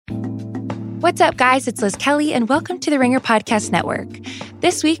What's up, guys? It's Liz Kelly, and welcome to the Ringer Podcast Network.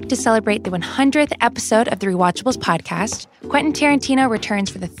 This week, to celebrate the 100th episode of the Rewatchables podcast, Quentin Tarantino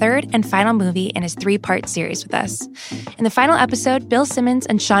returns for the third and final movie in his three-part series with us. In the final episode, Bill Simmons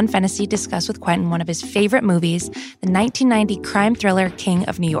and Sean Fennessy discuss with Quentin one of his favorite movies, the 1990 crime thriller King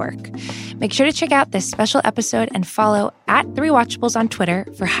of New York. Make sure to check out this special episode and follow @The Rewatchables on Twitter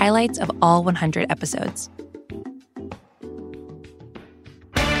for highlights of all 100 episodes.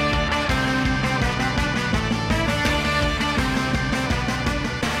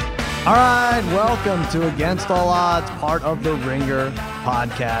 All right, welcome to Against All Odds, part of the Ringer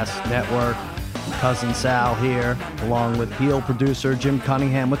Podcast Network. Cousin Sal here, along with Heel producer Jim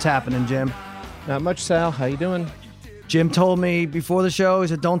Cunningham. What's happening, Jim? Not much, Sal. How you doing? Jim told me before the show, he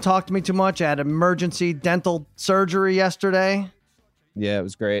said, don't talk to me too much. I had emergency dental surgery yesterday. Yeah, it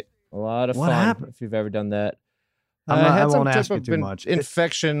was great. A lot of What fun, happened? if you've ever done that. I won't ask you too much.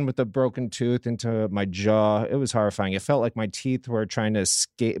 Infection with a broken tooth into my jaw. It was horrifying. It felt like my teeth were trying to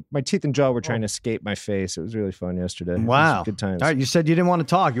escape. My teeth and jaw were trying to escape my face. It was really fun yesterday. Wow. Good times. All right, you said you didn't want to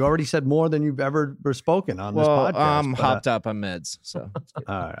talk. You already said more than you've ever spoken on this podcast. I'm hopped up on meds. So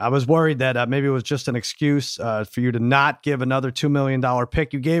I was worried that maybe it was just an excuse for you to not give another $2 million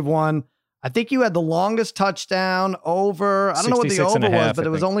pick. You gave one. I think you had the longest touchdown over. I don't know what the over was, but it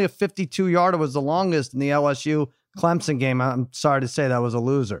was only a 52-yarder. Was the longest in the LSU Clemson game. I'm sorry to say that was a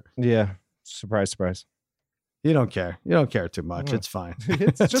loser. Yeah. Surprise. You don't care. You don't care too much. It's fine.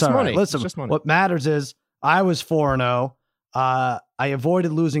 It's just all money. Right. Listen, it's just money. What matters is I was 4-0. I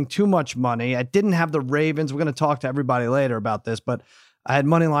avoided losing too much money. I didn't have the Ravens. We're going to talk to everybody later about this, but I had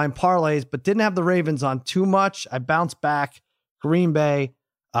money line parlays, but didn't have the Ravens on too much. I bounced back. Green Bay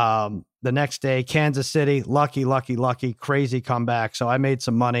the next day, Kansas City, lucky, crazy comeback. So I made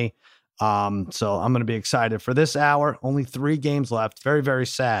some money. So I'm going to be excited for this hour. Only 3 games left. Very, very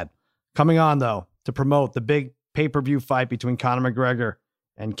sad. Coming on, though, to promote the big pay-per-view fight between Conor McGregor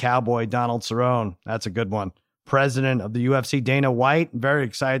and Cowboy Donald Cerrone. That's a good one. President of the UFC, Dana White. Very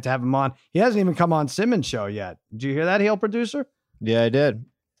excited to have him on. He hasn't even come on Simmons' show yet. Did you hear that, Heel producer? Yeah, I did.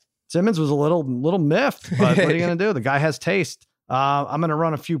 Simmons was a little miffed, but what are you going to do? The guy has taste. I'm going to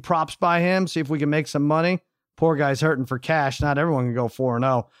run a few props by him, see if we can make some money. Poor guy's hurting for cash. Not everyone can go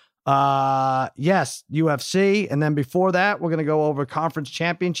 4-0. Yes, UFC. And then before that, we're going to go over conference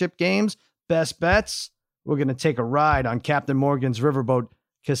championship games, best bets. We're going to take a ride on Captain Morgan's Riverboat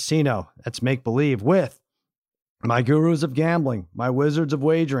Casino. That's make believe with my gurus of gambling, my wizards of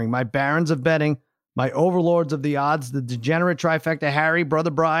wagering, my barons of betting, my overlords of the odds, the degenerate trifecta, Harry,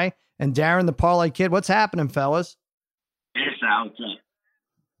 Brother Bry, and Darren, the parlay kid. What's happening, fellas? Hey, Sal, what's up?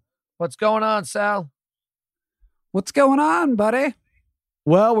 What's going on, Sal? What's going on, buddy?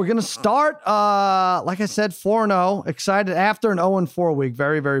 Well, we're going to start, like I said, 4-0. Excited after an 0-4 week.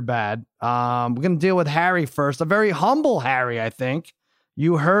 Very, very bad. We're going to deal with Harry first. A very humble Harry, I think.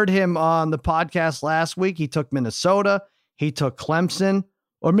 You heard him on the podcast last week. He took Minnesota. He took Clemson.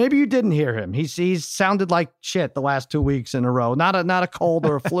 Or maybe you didn't hear him. He's sounded like shit the last 2 weeks in a row. Not a cold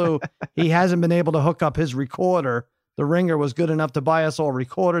or a flu. He hasn't been able to hook up his recorder. The Ringer was good enough to buy us all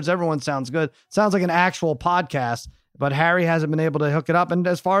recorders. Everyone sounds good. Sounds like an actual podcast. But Harry hasn't been able to hook it up. And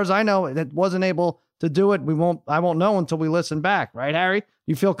as far as I know, it wasn't able to do it. I won't know until we listen back. Right, Harry?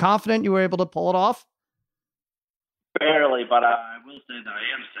 You feel confident you were able to pull it off? Barely, but I will say that I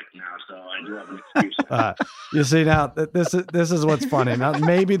am sick now, so I do have an excuse. You see, now, this is what's funny. Now,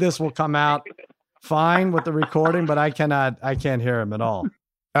 maybe this will come out fine with the recording, but I can't hear him at all.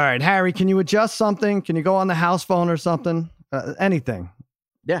 All right, Harry, can you adjust something? Can you go on the house phone or something? Anything?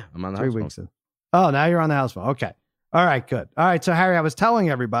 Yeah, I'm on the 3 house weeks. phone. Oh, now you're on the house phone. Okay. All right, good. All right, so Harry, I was telling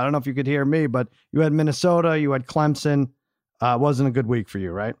everybody, I don't know if you could hear me, but you had Minnesota, you had Clemson. Wasn't a good week for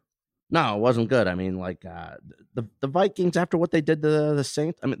you, right? No, it wasn't good. I mean, like the Vikings, after what they did to the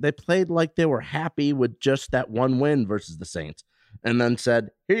Saints, I mean, they played like they were happy with just that one win versus the Saints, and then said,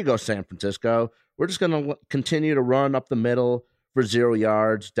 "Here you go, San Francisco. We're just going to continue to run up the middle for 0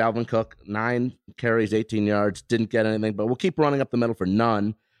 yards. Dalvin Cook, 9 carries, 18 yards, didn't get anything, but we'll keep running up the middle for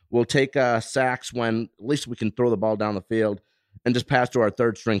none. We'll take sacks when at least we can throw the ball down the field and just pass to our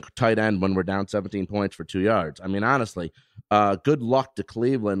third string tight end when we're down 17 points for 2 yards." I mean, honestly, good luck to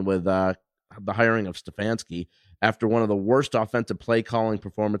Cleveland with the hiring of Stefanski after one of the worst offensive play calling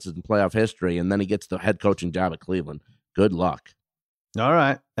performances in playoff history. And then he gets the head coaching job at Cleveland. Good luck. All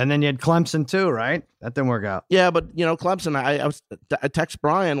right. And then you had Clemson too, right? That didn't work out. Yeah, but, Clemson, I text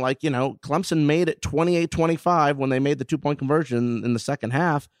Brian, Clemson made it 28-25 when they made the 2-point conversion in the second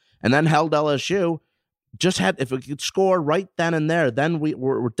half and then held LSU. If we could score right then and there, then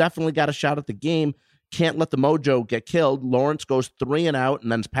we're definitely got a shot at the game. can't let the mojo get killed. Lawrence goes 3 and out,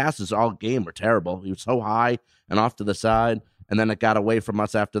 and then his passes all game were terrible. He was so high and off to the side, and then it got away from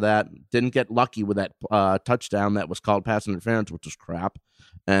us after that. Didn't get lucky with that touchdown that was called pass interference, which was crap,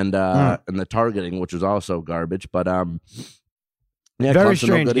 and the targeting, which was also garbage. But yeah, very Clemson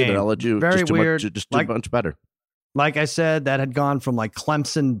strange no good game. Either. LSU Very weird. Just too much better. Like I said, that had gone from like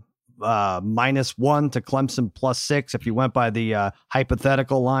Clemson -1 to Clemson +6 if you went by the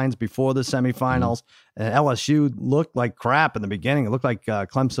hypothetical lines before the semifinals. And LSU looked like crap in the beginning. It looked like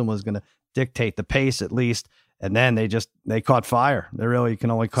Clemson was going to dictate the pace at least, and then they caught fire. They really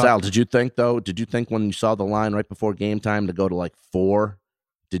can only cut. Sal, did you think when you saw the line right before game time to go to like 4,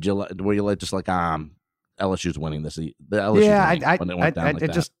 were you just like LSU's winning this? The LSU's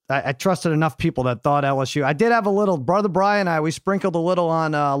winning, I trusted enough people that thought LSU. I did have a little, brother Brian and I, we sprinkled a little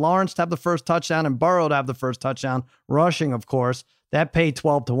on Lawrence to have the first touchdown and Burrow to have the first touchdown, rushing, of course. That paid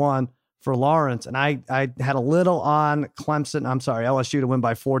 12-1 for Lawrence. And I had a little on LSU to win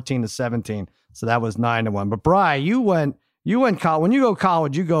by 14-17. So that was 9-1. But Brian, you went college. When you go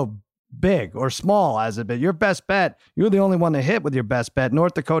college, you go big or small as a bit. Your best bet, you're the only one to hit with your best bet,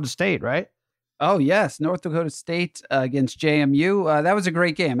 North Dakota State, right? Oh, yes. North Dakota State against JMU. That was a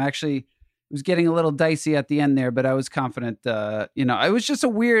great game. Actually, it was getting a little dicey at the end there, but I was confident. It was just a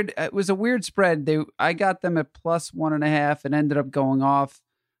weird spread. I got them at +1.5 and ended up going off.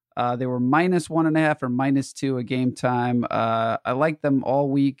 They were -1.5 or -2 at game time. I liked them all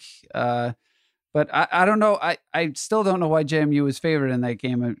week. But I don't know. I still don't know why JMU was favored in that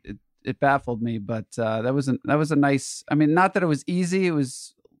game. It baffled me, but that was a nice, I mean, not that it was easy. It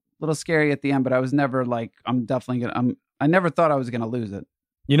was little scary at the end, but I was never like, I never thought I was going to lose it.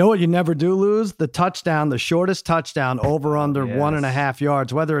 You know what you never do lose? The touchdown, the shortest touchdown over under 1.5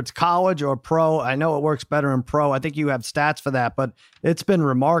 yards, whether it's college or pro. I know it works better in pro. I think you have stats for that, but it's been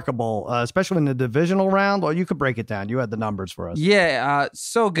remarkable, especially in the divisional round. Or you could break it down. You had the numbers for us. Yeah.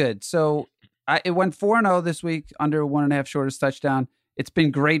 So good. So it went 4-0 this week, under 1.5 shortest touchdown. It's been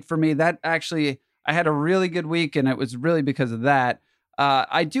great for me. That actually, I had a really good week, and it was really because of that.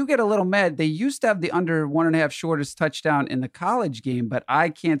 I do get a little mad. They used to have the under 1.5 shortest touchdown in the college game, but I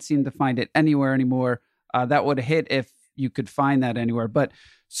can't seem to find it anywhere anymore. That would hit if you could find that anywhere. But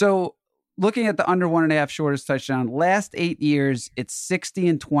so looking at the under 1.5 shortest touchdown, last 8 years, it's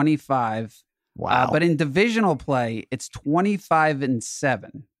 60-25. Wow. But in divisional play, it's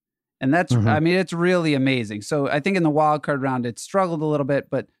 25-7. And that's, I mean, it's really amazing. So I think in the wild card round, it struggled a little bit,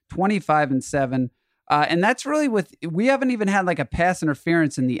 but 25-7. And that's really we haven't even had like a pass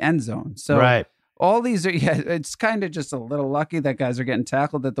interference in the end zone. So right. All these are, it's kind of just a little lucky that guys are getting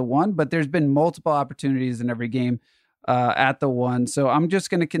tackled at the 1, but there's been multiple opportunities in every game at the 1. So I'm just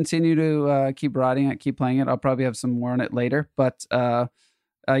going to continue to keep riding it, keep playing it. I'll probably have some more on it later, but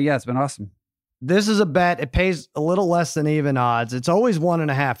it's been awesome. This is a bet. It pays a little less than even odds. It's always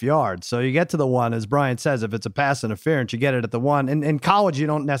 1.5 yards. So you get to the 1, as Brian says, if it's a pass interference, you get it at the 1. In college, you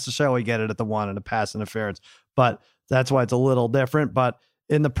don't necessarily get it at the 1 in a pass interference, but that's why it's a little different. But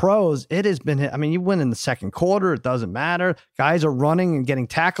in the pros, it has been, I mean, you win in the second quarter. It doesn't matter. Guys are running and getting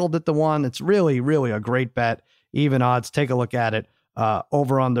tackled at the 1. It's really, really a great bet. Even odds. Take a look at it.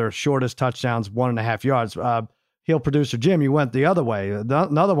 Over under shortest touchdowns, 1.5 yards. Heel producer Jim, you went the other way.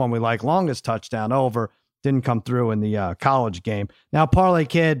 Another one we like, longest touchdown over, didn't come through in the college game. Now, Parlay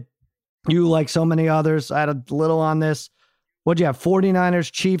Kid, you like so many others. I had a little on this. What'd you have?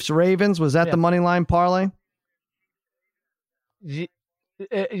 49ers, Chiefs, Ravens. Was that the money line parlay?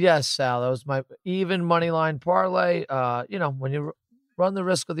 Yes, Sal. That was my even money line parlay. When you run the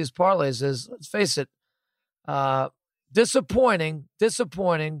risk of these parlays, let's face it,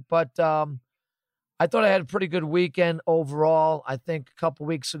 disappointing, but I thought I had a pretty good weekend overall. I think a couple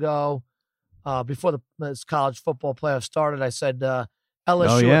weeks ago, before this college football playoff started, I said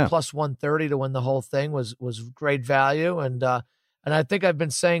LSU at +130 to win the whole thing was great value. And I think I've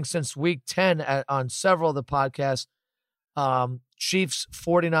been saying since week 10 on several of the podcasts, Chiefs,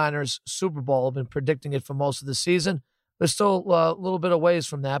 49ers, Super Bowl, have been predicting it for most of the season. There's still a little bit of ways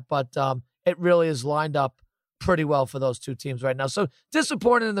from that, but it really is lined up pretty well for those two teams right now. So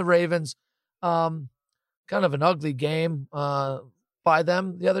disappointed in the Ravens. Kind of an ugly game by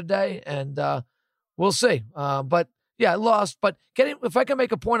them the other day, and we'll see. But yeah, lost. But if I can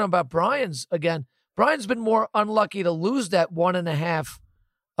make a point about Brian's again, Brian's been more unlucky to lose that 1.5,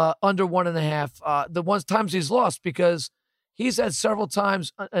 under 1.5, the ones times he's lost, because he's had several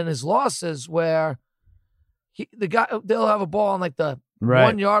times in his losses where they'll have a ball on like the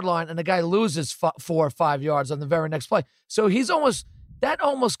 1 yard line, and the guy loses 4 or 5 yards on the very next play. So it's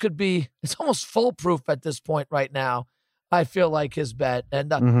almost foolproof at this point right now. I feel like his bet.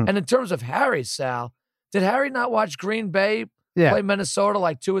 And and in terms of Harry, Sal, Did Harry not watch Green Bay play Minnesota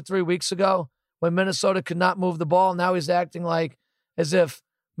like 2 or 3 weeks ago when Minnesota could not move the ball? Now he's acting like as if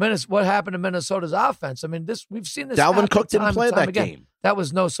what happened to Minnesota's offense. I mean, we've seen this. Dalvin Cook didn't play that again. game. That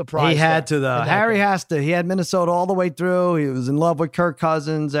was no surprise. He had to, though. Harry has to. He had Minnesota all the way through. He was in love with Kirk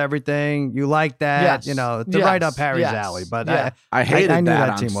Cousins, everything. You like that. Yes. You know, it's right up Harry's alley. But I hated I knew that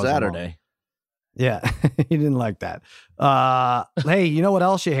that team on wasn't Saturday. Yeah, he didn't like that. Hey, you know what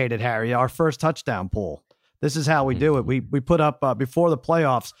else you hated, Harry? Our first touchdown pool. This is how we do it. We put up before the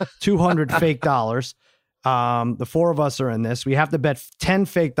playoffs 200 fake dollars. The four of us are in this. We have to bet 10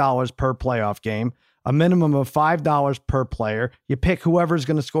 fake dollars per playoff game, a minimum of $5 per player. You pick whoever's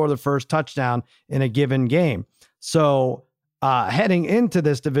going to score the first touchdown in a given game. So heading into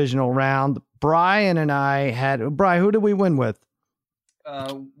this divisional round, Brian and I had Brian. Who did we win with?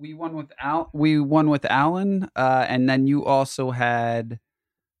 We won with Allen, and then you also had.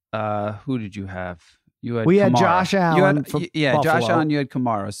 Who did you have? You had. We Kamara. had Josh Allen. Josh Allen. You had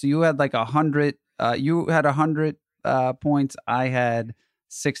Kamara. So you had like 100. You had 100 points. I had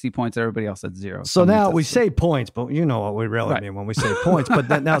 60 points. Everybody else had 0. So now we say points, but you know what we really mean when we say points. But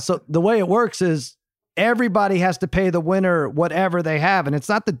then now, so the way it works is everybody has to pay the winner whatever they have, and it's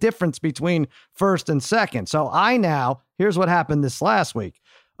not the difference between first and second. So here's what happened this last week.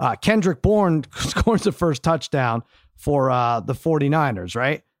 Kendrick Bourne scores the first touchdown for the 49ers,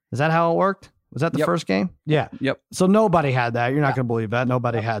 right? Is that how it worked? Was that the first game? Yeah. Yep. So nobody had that. You're not going to believe that.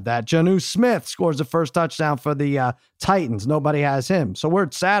 Nobody had that. Jonnu Smith scores the first touchdown for the Titans. Nobody has him. So we're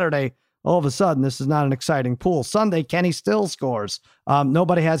at Saturday. All of a sudden, this is not an exciting pool. Sunday, Kenny Stills scores.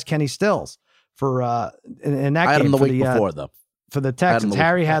 Nobody has Kenny Stills for in that I had game him the for week before, though. For the Texans.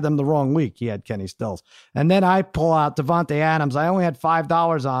 Harry had them the wrong week. He had Kenny Stills. And then I pull out Devontae Adams. I only had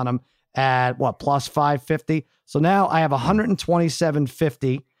 $5 on him at plus 550. So now I have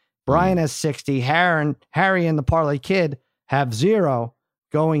 127.50. Brian has 60. Harry and the Parlay Kid have 0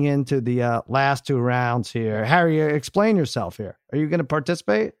 going into the last 2 rounds here. Harry, explain yourself here. Are you going to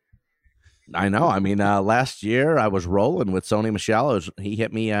participate? I know. I mean, last year I was rolling with Sony Michel. He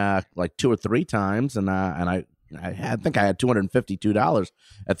hit me like 2 or 3 times, and I think I had $252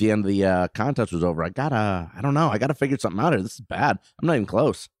 at the end of the contest was over. I don't know. I got to figure something out here. This is bad. I'm not even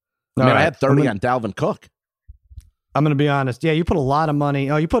close. I had 30 on Dalvin Cook. I'm going to be honest. Yeah, you put a lot of money.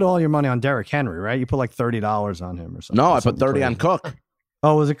 Oh, you put all your money on Derrick Henry, right? You put like $30 on him or something. No, I put 30 on Cook.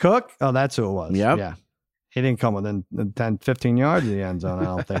 Oh, was it Cook? Oh, that's who it was. Yep. Yeah. He didn't come within 10, 15 yards of the end zone, I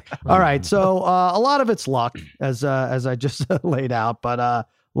don't think. All right. So a lot of it's luck, as I just laid out. But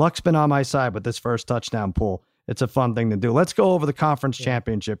luck's been on my side with this first touchdown pool. It's a fun thing to do. Let's go over the conference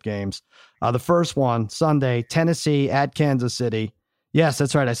championship games. The first one, Sunday, Tennessee at Kansas City. Yes,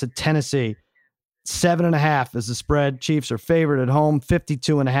 that's right. I said Tennessee. 7.5 is the spread. Chiefs are favored at home.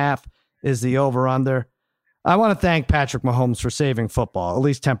 52.5 is the over-under. I want to thank Patrick Mahomes for saving football, at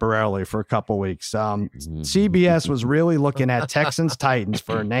least temporarily for a couple weeks. CBS was really looking at Texans-Titans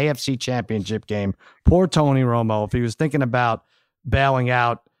for an AFC championship game. Poor Tony Romo, if he was thinking about bailing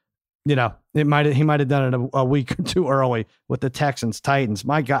out, he might have done it a week or 2 early with the Texans-Titans.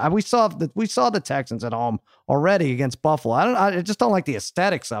 My God, we saw the Texans at home already against Buffalo. I just don't like the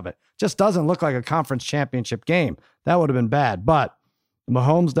aesthetics of it. Just doesn't look like a conference championship game. That would have been bad. But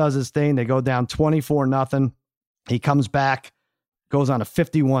Mahomes does his thing. They go down 24-0. He comes back, goes on a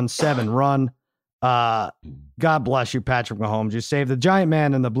 51-7 run. God bless you, Patrick Mahomes. You saved the giant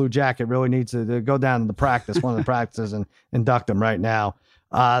man in the blue jacket. Really needs to go down to the practice, one of the practices, and induct him right now.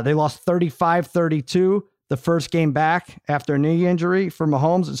 They lost 35-32 the first game back after a knee injury for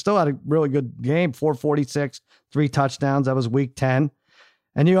Mahomes. It still had a really good game, 446, 3 touchdowns. That was week 10.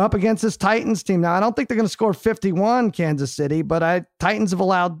 And you're up against this Titans team. Now, I don't think they're going to score 51, Kansas City, but Titans have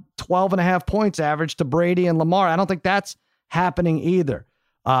allowed 12.5 points average to Brady and Lamar. I don't think that's happening either.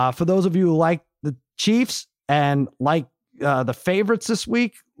 For those of you who like the Chiefs and like the favorites this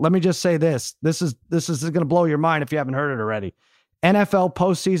week, let me just say this. This is going to blow your mind if you haven't heard it already. NFL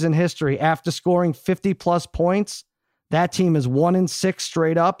postseason history, after scoring 50-plus points, that team is 1-6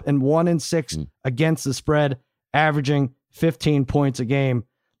 straight up and 1-6 against the spread, averaging 15 points a game.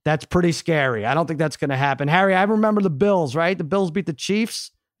 That's pretty scary. I don't think that's going to happen. Harry, I remember the Bills, right? The Bills beat the Chiefs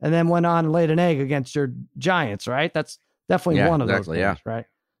and then went on and laid an egg against your Giants, right? That's definitely one of those games, right?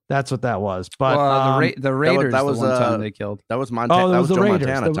 That's what that was. But the Raiders, that was the one time they killed. That was Montana. That was the Raiders.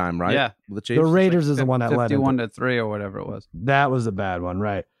 Montana time, right? Yeah, the Chiefs. The Raiders is the one that led 51-3 or whatever it was. That was the bad one,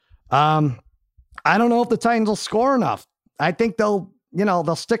 right? I don't know if the Titans will score enough. I think they'll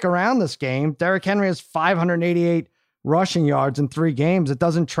stick around this game. Derrick Henry has 588 rushing yards in 3 games. It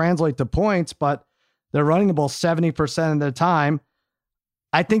doesn't translate to points, but they're running the ball 70% of the time.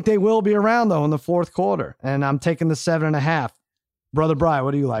 I think they will be around, though, in the fourth quarter, and I'm taking the 7.5. Brother Bry,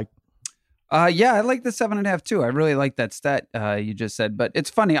 what do you like? Yeah, I like the 7.5 too. I really like that stat you just said. But it's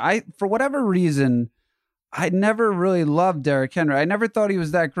funny. For whatever reason, I never really loved Derrick Henry. I never thought he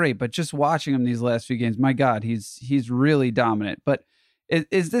was that great. But just watching him these last few games, my God, he's really dominant. But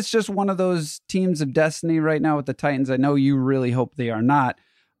is this just one of those teams of destiny right now with the Titans? I know you really hope they are not.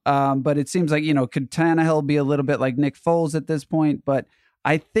 But it seems like, could Tannehill be a little bit like Nick Foles at this point? But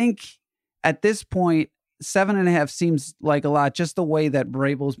I think at this point, 7.5 seems like a lot, just the way that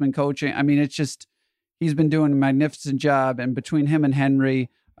Vrabel's been coaching. I mean, it's just, he's been doing a magnificent job. And between him and Henry,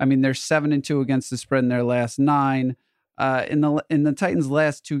 I mean, they're 7-2 against the spread in their last 9. In the Titans'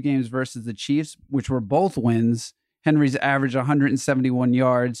 last 2 games versus the Chiefs, which were both wins, Henry's averaged 171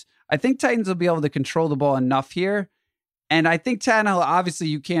 yards. I think Titans will be able to control the ball enough here. And I think Tannehill, obviously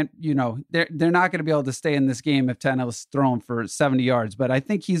you can't, they're not going to be able to stay in this game if Tannehill's throwing for 70 yards. But I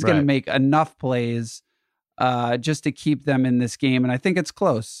think he's going to make enough plays just to keep them in this game. And I think it's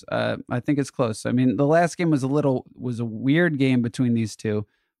close. I mean, the last game was a weird game between these two.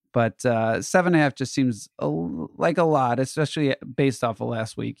 But 7.5 just seems like a lot, especially based off of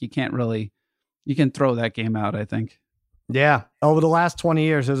last week. You can throw that game out, I think. Yeah. Over the last 20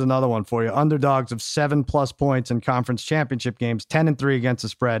 years, here's another one for you. Underdogs of 7+ points in conference championship games, 10-3 against the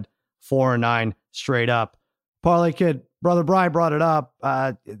spread, 4-9 straight up. Parlay Kid, Brother Bry brought it up.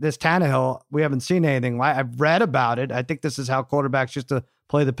 This Tannehill, we haven't seen anything. I've read about it. I think this is how quarterbacks used to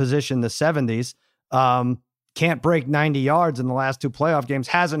play the position in the 70s. Can't break 90 yards in the last 2 playoff games.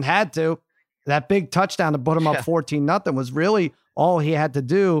 Hasn't had to. That big touchdown to put him up 14-0 was really all he had to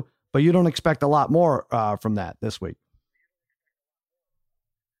do, but you don't expect a lot more from that this week.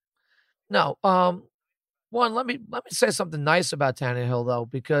 No. One, let me say something nice about Tannehill, though,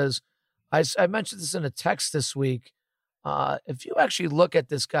 because I mentioned this in a text this week. If you actually look at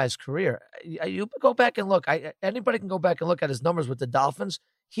this guy's career, you go back and look. Anybody can go back and look at his numbers with the Dolphins.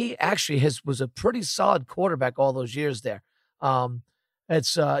 He actually was a pretty solid quarterback all those years there. He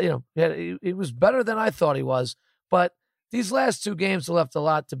was better than I thought he was. But these last 2 games left a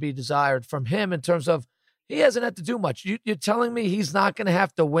lot to be desired from him in terms of he hasn't had to do much. You're telling me he's not going to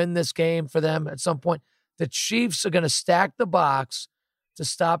have to win this game for them at some point? The Chiefs are going to stack the box to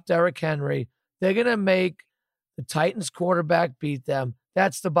stop Derrick Henry. They're going to make the Titans quarterback beat them.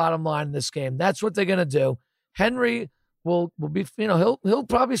 That's the bottom line in this game. That's what they're going to do. Henry will be, he'll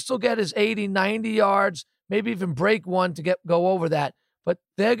probably still get his 80, 90 yards, maybe even break one to go over that. But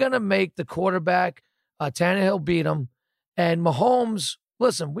they're going to make the quarterback, Tannehill, beat him. And Mahomes,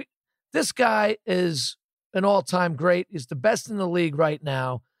 listen, this guy is an all-time great. He's the best in the league right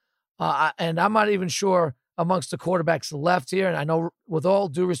now. And I'm not even sure amongst the quarterbacks left here. And I know, with all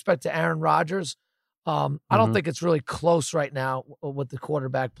due respect to Aaron Rodgers, I don't think it's really close right now with the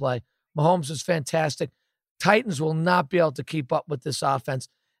quarterback play. Mahomes is fantastic. Titans will not be able to keep up with this offense.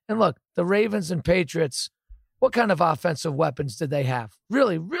 And look, the Ravens and Patriots, what kind of offensive weapons did they have?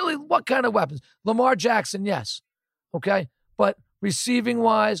 Really, really, what kind of weapons? Lamar Jackson, yes. Okay. But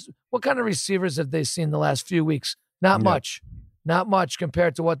receiving-wise, what kind of receivers have they seen the last few weeks? Not much. Not much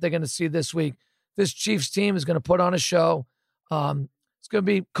compared to what they're going to see this week. This Chiefs team is going to put on a show. It's going to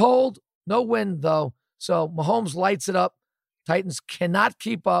be cold, no wind, though. So Mahomes lights it up. Titans cannot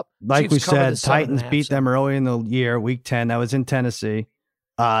keep up. Like Chiefs we said, Titans beat them early in the year, week 10. That was in Tennessee.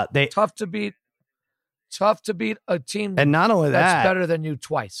 Tough to beat a team, and not only that's better than you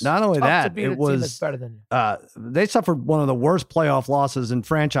twice. Not only tough that, to beat it a team was that's better than you. They suffered one of the worst playoff losses in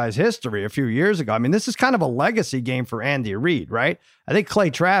franchise history a few years ago. I mean, this is kind of a legacy game for Andy Reid, right? I think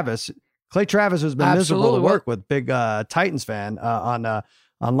Clay Travis has been miserable to work with. Big Titans fan on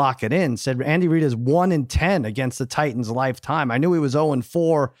Lock It In said Andy Reid is 1-10 against the Titans lifetime. I knew he was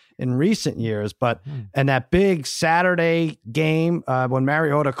 0-4 in recent years, but and that big Saturday game when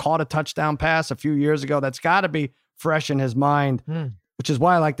Mariota caught a touchdown pass a few years ago, that's got to be fresh in his mind, which is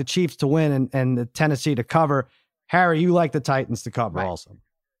why I like the Chiefs to win and the Tennessee to cover. Harry, you like the Titans to cover also.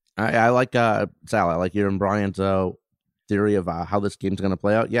 I like Sal. I like you and Brian's theory of how this game's going to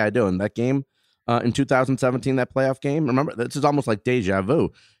play out. Yeah, I do. And that game in 2017, that playoff game, remember, this is almost like deja vu.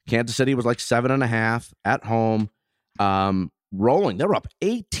 Kansas City was like 7.5 at home, rolling. They were up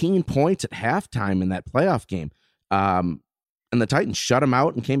 18 points at halftime in that playoff game. And the Titans shut them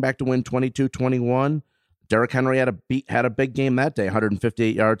out and came back to win 22-21. Derrick Henry had a big game that day,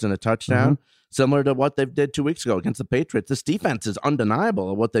 158 yards and a touchdown, similar to what they did 2 weeks ago against the Patriots. This defense is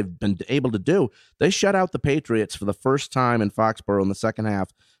undeniable of what they've been able to do. They shut out the Patriots for the first time in Foxborough in the second half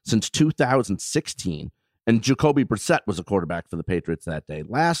since 2016. And Jacoby Brissett was a quarterback for the Patriots that day.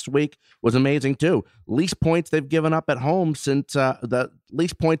 Last week was amazing too. Least points they've given up at home since the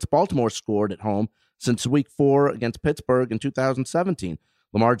least points Baltimore scored at home since week 4 against Pittsburgh in 2017.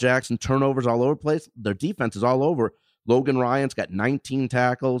 Lamar Jackson turnovers all over the place. Their defense is all over. Logan Ryan's got 19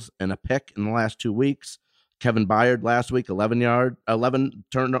 tackles and a pick in the last 2 weeks. Kevin Byard last week, 11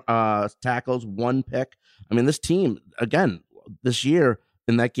 tackles, 1 pick. I mean, this team, again, this year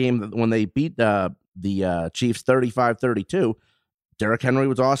in that game when they beat the Chiefs 35-32, Derrick Henry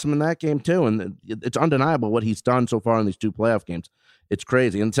was awesome in that game too. And it's undeniable what he's done so far in these 2 playoff games. It's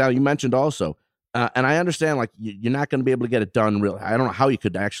crazy. And Sal, you mentioned also, and I understand, like, you're not going to be able to get it done. Really, I don't know how you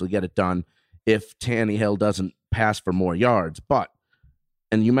could actually get it done if Tannehill doesn't pass for more yards. But,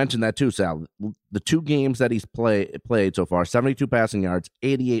 and you mentioned that too, Sal, the 2 games that he's played so far, 72 passing yards,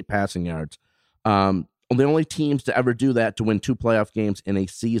 88 passing yards. The only teams to ever do that, to win 2 playoff games in a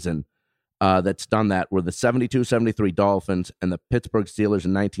season that's done that, were the 72-73 Dolphins and the Pittsburgh Steelers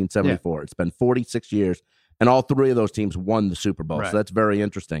in 1974. Yeah. It's been 46 years, and all 3 of those teams won the Super Bowl. Right. So that's very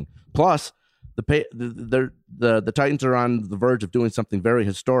interesting. Plus, the Titans are on the verge of doing something very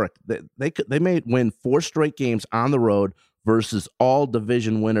historic. They may win 4 straight games on the road versus all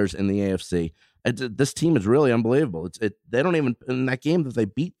division winners in the AFC. This team is really unbelievable. They don't even, in that game that they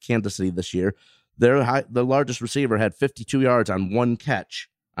beat Kansas City this year, the largest receiver had 52 yards on 1 catch.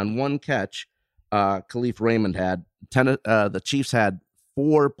 Khalif Raymond had 10. The Chiefs had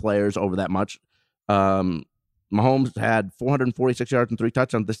 4 players over that much. Mahomes had 446 yards and 3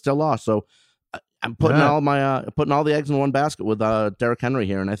 touchdowns. They still lost. So I'm putting putting all the eggs in one basket with Derrick Henry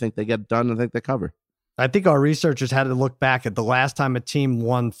here, and I think they get it done. I think they cover. I think our researchers had to look back at the last time a team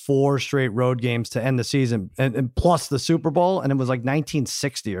won 4 straight road games to end the season, and plus the Super Bowl, and it was like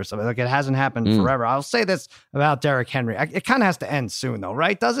 1960 or something. Like, it hasn't happened forever. I'll say this about Derrick Henry: it kind of has to end soon, though,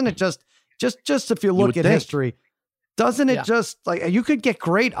 right? Doesn't it? Just if you look at history, doesn't it just, like, you could get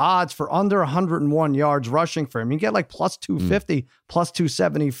great odds for under 101 yards rushing for him? You get like plus 250, plus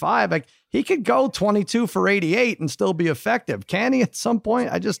 275. Like, he could go 22 for 88 and still be effective. Can he at some point?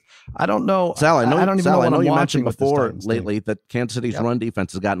 I don't know. Sal, I know you mentioned with before lately that Kansas City's run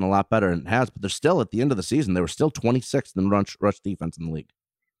defense has gotten a lot better, and it has, but they're still, at the end of the season, they were still 26th in rush defense in the league.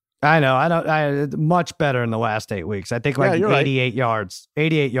 I know. I much better in the last 8 weeks. I think like 88 yards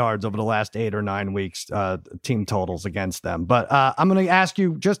over the last 8 or 9 weeks, team totals against them. But I'm going to ask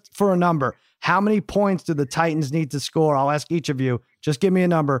you, just for a number, how many points do the Titans need to score? I'll ask each of you. Just give me a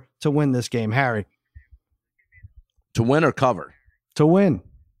number to win this game. Harry. To win or cover? To win.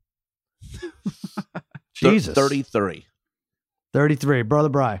 Jesus. 33. 33. Brother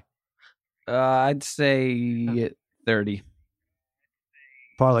Bry. I'd say 30.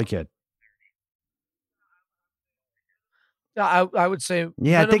 Parlay Kid. I would say,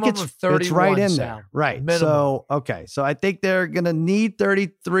 I think it's 31, right in Sal. there. Right. Minimum. So, okay. So I think they're going to need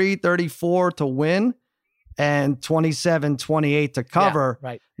 33, 34 to win and 27, 28 to cover. Yeah,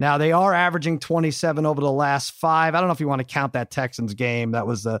 right. Now, they are averaging 27 over the last 5. I don't know if you want to count that Texans game. That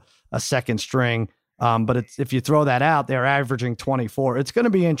was a second string. But if you throw that out, they're averaging 24. It's going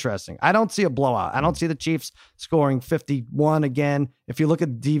to be interesting. I don't see a blowout. I don't see the Chiefs scoring 51 again. If you look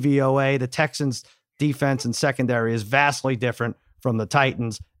at DVOA, the Texans' defense and secondary is vastly different from the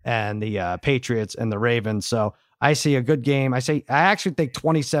Titans and the Patriots and the Ravens. So I see a good game. I actually think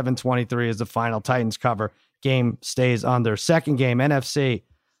 27-23 is the final. Titans cover. Game stays under. Second game, NFC,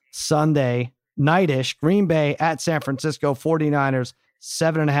 Sunday, nightish. Green Bay at San Francisco, 49ers,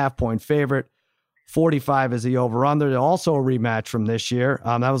 7.5-point favorite. 45 is the over-under. Also a rematch from this year.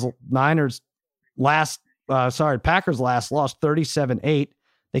 That was Packers last lost 37-8.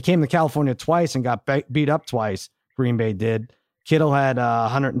 They came to California twice and got beat up twice. Green Bay did. Kittle had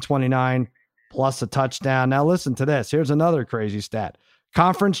 129 plus a touchdown. Now listen to this. Here's another crazy stat.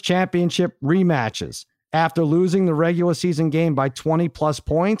 Conference championship rematches. After losing the regular season game by 20 plus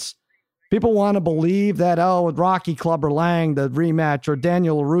points, people want to believe that, with Rocky Clubber Lang, the rematch, or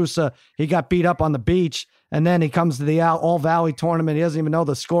Daniel LaRussa, he got beat up on the beach, and then he comes to the All Valley tournament. He doesn't even know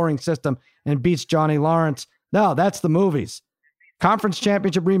the scoring system and beats Johnny Lawrence. No, that's the movies. Conference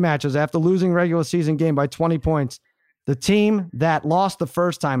championship rematches after losing regular season game by 20 points. The team that lost the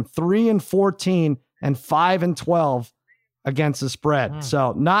first time, 3-14 and 5-12 against the spread.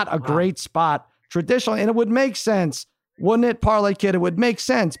 So not a great spot traditionally, and it would make sense, wouldn't it, Parlay Kid? It would make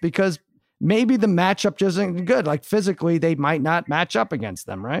sense because maybe the matchup just isn't good. Like, physically, they might not match up against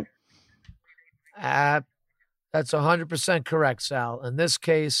them, right? That's 100% correct, Sal. In this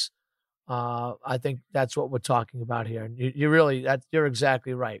case, I think that's what we're talking about here. You're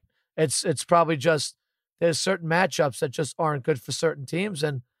exactly right. It's probably just there's certain matchups that just aren't good for certain teams,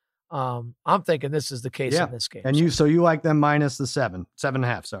 and I'm thinking this is the case in this game. And you like them minus the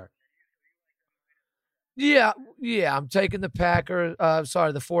 7.5, sorry. Yeah. I'm taking the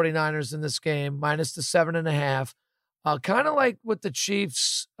 49ers in this game, minus the 7.5. Kind of like with the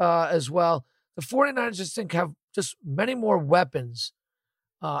Chiefs as well. The 49ers just have just many more weapons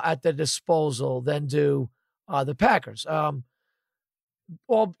at their disposal than do the Packers.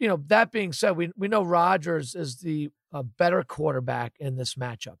 That being said, we know Rodgers is the better quarterback in this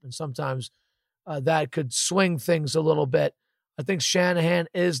matchup, and sometimes that could swing things a little bit. I think Shanahan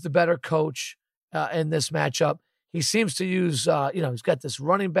is the better coach in this matchup. He seems to use, he's got this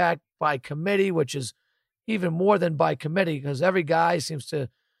running back by committee, which is even more than by committee because every guy seems to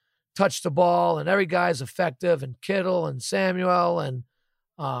touch the ball and every guy's effective, and Kittle and Samuel and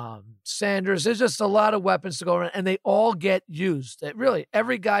Sanders. There's just a lot of weapons to go around, and they all get used. Really,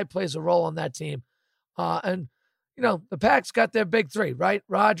 every guy plays a role on that team. The Packs got their big three, right?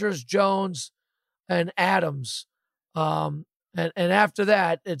 Rodgers, Jones, and Adams. And after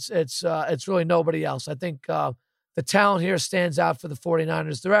that, it's really nobody else. I think the talent here stands out for the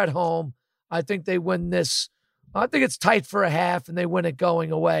 49ers. They're at home. I think they win this. I think it's tight for a half, and they win it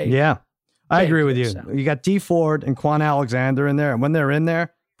going away. Yeah, I agree with you. You got D Ford and Quan Alexander in there, and when they're in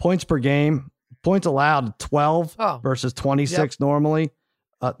there, points per game, points allowed 12 versus 26 normally.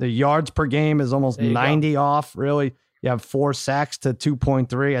 The yards per game is almost 90 off, really. You have 4 sacks to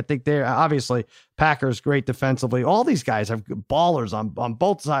 2.3. I think they're obviously Packers great defensively. All these guys have ballers on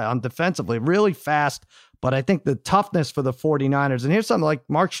both sides, on defensively, really fast. But I think the toughness for the 49ers, and here's something like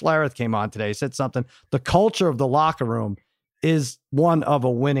Mark Schlereth came on today, said something. The culture of the locker room is one of a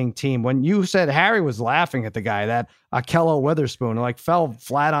winning team. When you said Harry was laughing at the guy, that Akello Witherspoon, like fell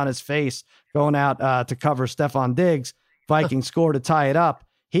flat on his face going out to cover Stephon Diggs. Vikings score to tie it up.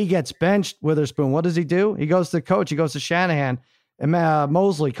 He gets benched, Witherspoon. What does he do? He goes to the coach. He goes to Shanahan. And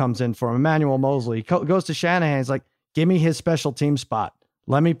Mosley comes in for him, Emmanuel Mosley. He goes to Shanahan. He's like, give me his special team spot.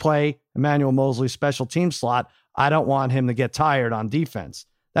 Let me play Emmanuel Mosley's special team slot. I don't want him to get tired on defense.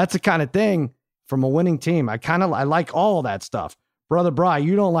 That's the kind of thing from a winning team. I like all of that stuff. Brother Bry,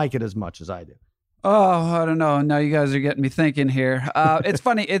 you don't like it as much as I do. Oh, I don't know. Now you guys are getting me thinking here. It's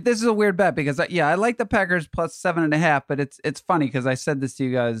funny. This is a weird bet because I like the Packers plus 7.5, but it's funny because I said this to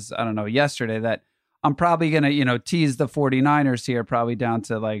you guys, I don't know, yesterday, that I'm probably going to, tease the 49ers here, probably down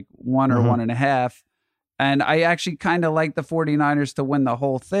to like 1 or 1.5. And I actually kind of like the 49ers to win the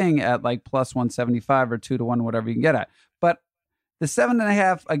whole thing at like plus 175 or 2-1, whatever you can get at. But the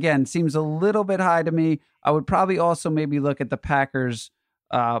 7.5, again, seems a little bit high to me. I would probably also maybe look at the Packers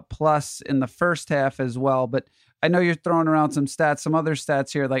plus in the first half as well. But I know you're throwing around some other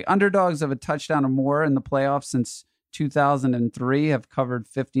stats here, like underdogs of a touchdown or more in the playoffs since 2003 have covered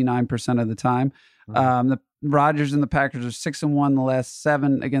 59% of the time. The Rodgers and the Packers are 6-1 the last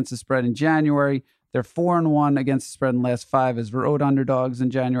 7 against the spread in January. They're 4-1 against the spread in the last 5 as road underdogs in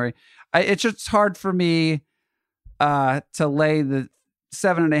January. It's just hard for me to lay the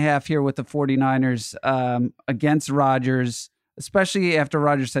 7.5 here with the 49ers against Rodgers, especially after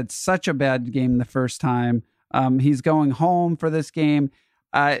Rodgers had such a bad game the first time. He's going home for this game.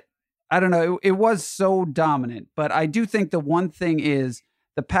 I don't know. It was so dominant, but I do think the one thing is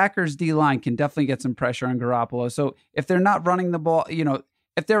the Packers D-line can definitely get some pressure on Garoppolo. So if they're not running the ball,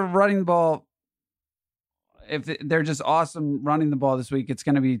 if they're running the ball, if they're just awesome running the ball this week, it's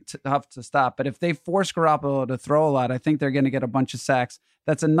going to be tough to stop. But if they force Garoppolo to throw a lot, I think they're going to get a bunch of sacks.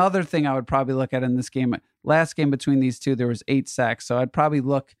 That's another thing I would probably look at in this game. Last game between these two, there was 8 sacks. So I'd probably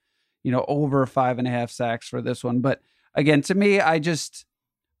look, over 5.5 sacks for this one. But again, to me, I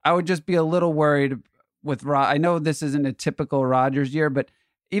would just be a little worried with I know this isn't a typical Rodgers year, but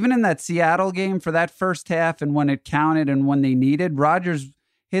even in that Seattle game for that first half and when it counted and when they needed, Rodgers,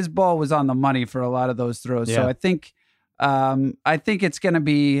 his ball was on the money for a lot of those throws. Yeah. So I think it's going to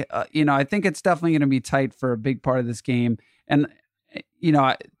be, I think it's definitely going to be tight for a big part of this game. And,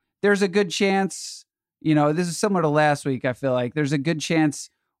 there's a good chance, this is similar to last week. I feel like there's a good chance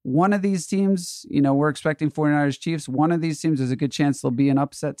one of these teams, we're expecting 49ers Chiefs. One of these teams, there's a good chance there'll be an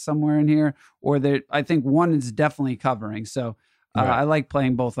upset somewhere in here, or I think one is definitely covering. So I like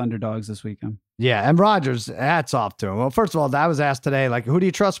playing both underdogs this weekend. Yeah, and Rodgers, hats off to him. Well, first of all, I was asked today, like, who do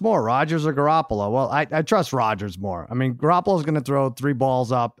you trust more, Rodgers or Garoppolo? Well, I trust Rodgers more. I mean, Garoppolo's going to throw 3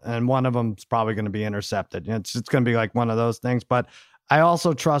 balls up, and one of them is probably going to be intercepted. It's going to be like one of those things. But I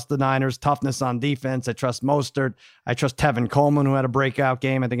also trust the Niners' toughness on defense. I trust Mostert. I trust Tevin Coleman, who had a breakout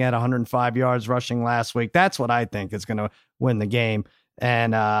game. I think he had 105 yards rushing last week. That's what I think is going to win the game.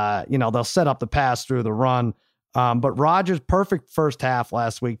 And, they'll set up the pass through the run. But Rodgers, perfect first half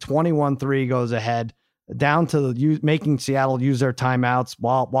last week, 21-3 goes ahead. down to making Seattle use their timeouts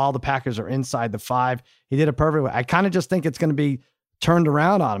while the Packers are inside the 5. He did it perfectly. I kind of just think it's going to be turned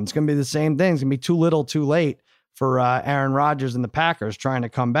around on him. It's going to be the same thing. It's going to be too little, too late for Aaron Rodgers and the Packers trying to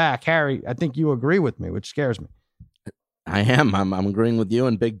come back. Harry, I think you agree with me, which scares me. I am. I'm agreeing with you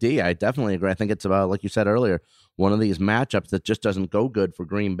and Big D. I definitely agree. I think it's about, like you said earlier, one of these matchups that just doesn't go good for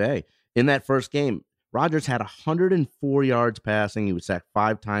Green Bay. In that first game, Rodgers had 104 yards passing. He was sacked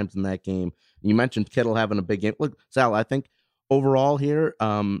 5 times in that game. You mentioned Kittle having a big game. Look, Sal, I think overall here,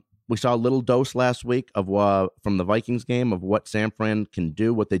 we saw a little dose last week of from the Vikings game of what San Fran can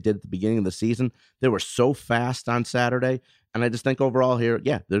do, what they did at the beginning of the season. They were so fast on Saturday. And I just think overall here,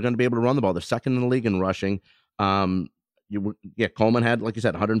 they're going to be able to run the ball. They're second in the league in rushing. Coleman had, like you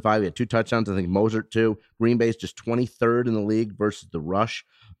said, 105. He had 2 touchdowns. I think Mostert, 2. Green Bay's just 23rd in the league versus the rush.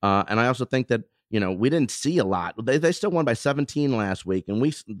 And I also think that, we didn't see a lot. They still won by 17 last week. And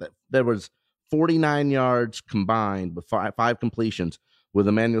there was 49 yards combined with 5 completions with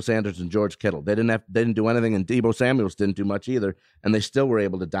Emmanuel Sanders and George Kittle. They didn't do anything, and Deebo Samuels didn't do much either. And they still were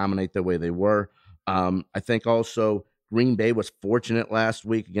able to dominate the way they were. I think also Green Bay was fortunate last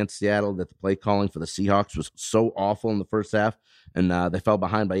week against Seattle that the play calling for the Seahawks was so awful in the first half, and they fell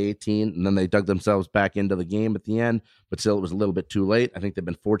behind by 18, and then they dug themselves back into the game at the end, but still it was a little bit too late. I think they've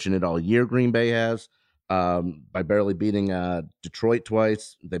been fortunate all year, Green Bay has, by barely beating Detroit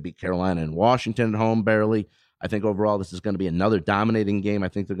twice. They beat Carolina and Washington at home barely. I think overall this is going to be another dominating game. I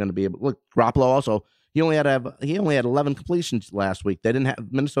think they're going to be able – look, Garoppolo also – He only had 11 completions last week. They didn't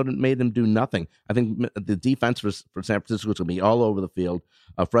have Minnesota made him do nothing. I think the defense for San Francisco is going to be all over the field.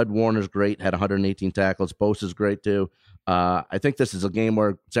 Fred Warner's great, had 118 tackles. Bosa's great too. I think this is a game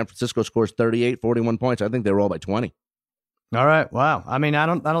where San Francisco scores 38, 41 points. I think they roll by 20. All right. Wow. I mean, I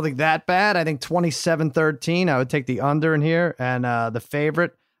don't think that bad. I think 27-13. I would take the under in here and the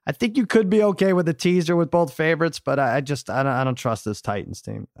favorite. I think you could be okay with the teaser with both favorites, but I don't trust this Titans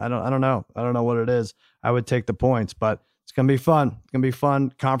team. I don't know. I don't know what it is. I would take the points, but it's going to be fun. It's going to be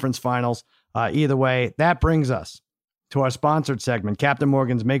fun. Conference finals. Either way, that brings us to our sponsored segment, Captain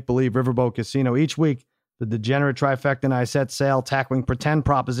Morgan's Make Believe Riverboat Casino. Each week, the Degenerate Trifecta and I set sail tackling pretend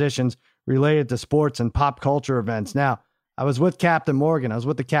propositions related to sports and pop culture events. Now, I was with Captain Morgan. I was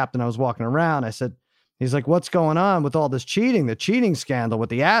with the captain. I was walking around. I said, he's like, what's going on with all this cheating, the cheating scandal with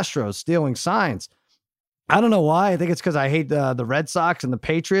the Astros stealing signs? I don't know why. I think it's because I hate the Red Sox and the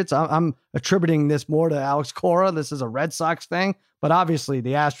Patriots. I'm attributing this more to Alex Cora. This is a Red Sox thing, but obviously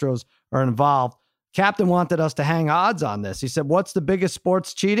the Astros are involved. Captain wanted us to hang odds on this. He said, what's the biggest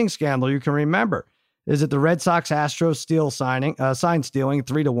sports cheating scandal you can remember? Is it the Red Sox Astros sign stealing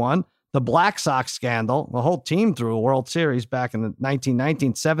 3-1? The Black Sox scandal, the whole team threw a World Series back in the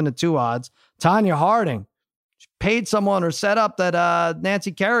 1919, 7-2 odds. Tanya Harding paid someone or set up that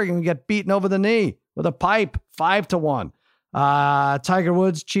Nancy Kerrigan would get beaten over the knee with a pipe, 5-1. Tiger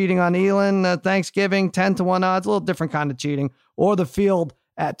Woods cheating on Elin, Thanksgiving, 10-1 odds, a little different kind of cheating. Or the field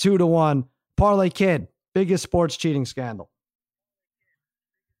at 2-1. Parlay Kid, biggest sports cheating scandal.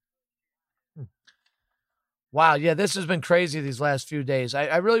 Wow, yeah, this has been crazy these last few days.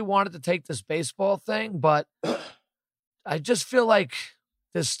 I really wanted to take this baseball thing, but I just feel like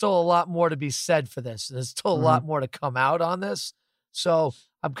there's still a lot more to be said for this. There's still a lot more to come out on this. So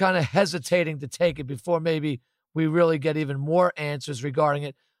I'm kind of hesitating to take it before maybe we really get even more answers regarding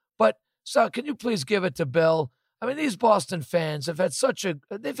it. But so can you please give it to Bill? I mean, these Boston fans have had such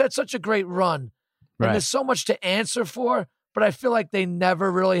a great run. And there's so much to answer for. But I feel like they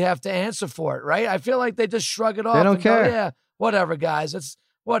never really have to answer for it, right? I feel like they just shrug it off. They don't care. Go, yeah, whatever, guys. It's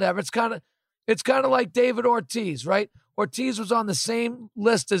whatever. It's kind of like David Ortiz, right? Ortiz was on the same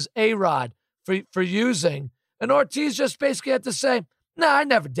list as A-Rod for using, and Ortiz just basically had to say, "No, I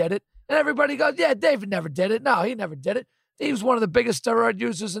never did it." And everybody goes, "Yeah, David never did it." No, he never did it. He was one of the biggest steroid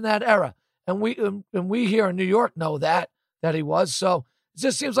users in that era, and we here in New York know that he was. So it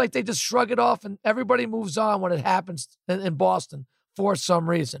just seems like they just shrug it off and everybody moves on when it happens in Boston for some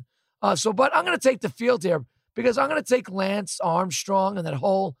reason. But I'm going to take the field here because I'm going to take Lance Armstrong and that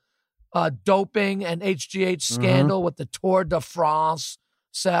whole doping and HGH scandal with the Tour de France,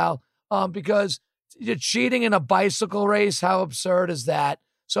 Sal, because you're cheating in a bicycle race. How absurd is that?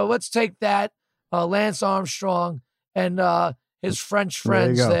 So let's take that, Lance Armstrong and his French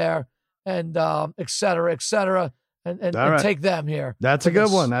friends there and et cetera, et cetera. And take them here. That's a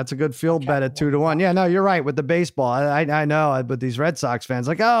good one. That's a good field bet at 2-1. Yeah, no, you're right with the baseball. I know, but these Red Sox fans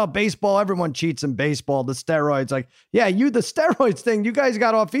like, oh, baseball, everyone cheats in baseball. The steroids, like, yeah, the steroids thing, you guys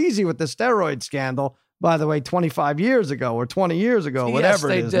got off easy with the steroid scandal, by the way, 25 years ago or 20 years ago, whatever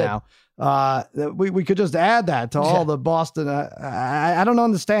it is now. We could just add that to all the Boston. I don't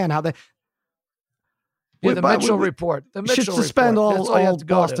understand how they. Yeah, the Mitchell report. The Mitchell should suspend report. That's all you have all to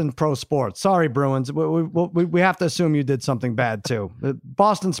go to. Boston pro sports. Sorry, Bruins. We have to assume you did something bad too.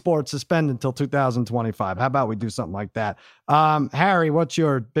 Boston sports suspend until 2025. How about we do something like that? Harry, what's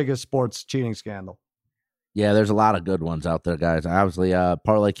your biggest sports cheating scandal? Yeah, there's a lot of good ones out there, guys. Obviously,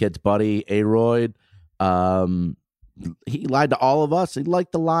 Parlay Kid's buddy, Aroyd. He lied to all of us. He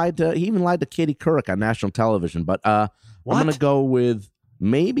even lied to Katie Couric on national television. But I'm going to go with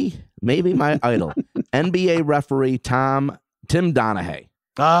maybe my idol, NBA referee Tim Donaghy.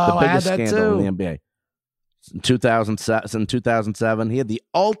 Oh, the biggest I had that scandal too. in the NBA. In 2007, he had the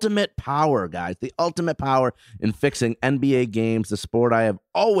ultimate power, guys. The ultimate power in fixing NBA games, the sport I have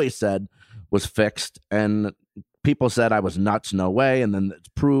always said was fixed. And people said I was nuts, no way. And then it's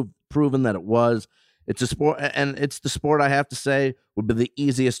proven that it was. It's a sport, and it's the sport I have to say would be the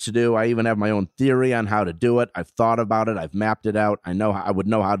easiest to do. I even have my own theory on how to do it. I've thought about it. I've mapped it out. I would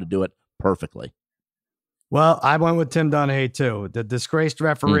know how to do it perfectly. Well, I went with Tim Donaghy too. The disgraced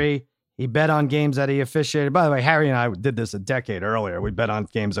referee. He bet on games that he officiated. By the way, Harry and I did this a decade earlier. We bet on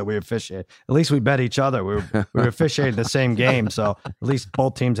games that we officiated. At least we bet each other. We were officiating the same game, so at least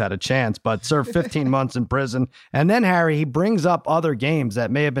both teams had a chance. But served 15 months in prison. And then Harry, he brings up other games that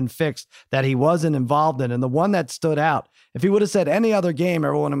may have been fixed that he wasn't involved in. And the one that stood out, if he would have said any other game,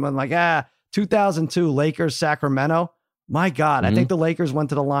 everyone would have been like, 2002 Lakers Sacramento. My God, I think the Lakers went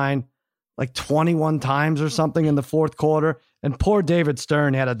to the line like 21 times or something in the fourth quarter. And poor David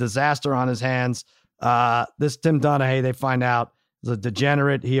Stern had a disaster on his hands. This Tim Donaghy, they find out, is a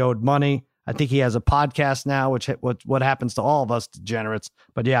degenerate. He owed money. I think he has a podcast now, which what happens to all of us degenerates.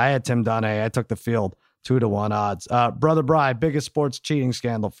 But yeah, I had Tim Donaghy. I took the field 2-1 odds. Brother Bry, biggest sports cheating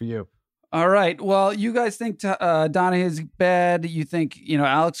scandal for you. All right. Well, you guys think Donaghy is bad. You think,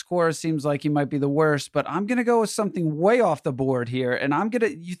 Alex Cora seems like he might be the worst, but I'm going to go with something way off the board here. And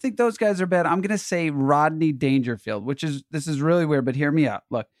you think those guys are bad. I'm going to say Rodney Dangerfield, this is really weird, but hear me out.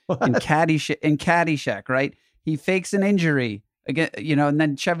 Look, in Caddyshack, right? He fakes an injury again, and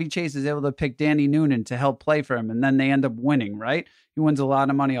then Chevy Chase is able to pick Danny Noonan to help play for him. And then they end up winning, right? He wins a lot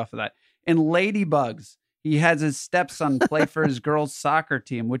of money off of that. In Ladybugs, he has his stepson play for his girls' soccer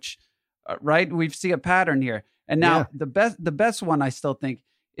team, which, right? We see a pattern here. And now the best one I still think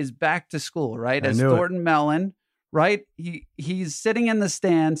is Back to School, right? As Thornton Mellon, right? He's sitting in the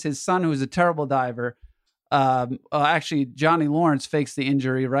stands. His son, who's a terrible diver, actually Johnny Lawrence fakes the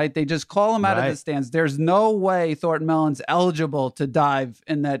injury, right? They just call him out of the stands. There's no way Thornton Mellon's eligible to dive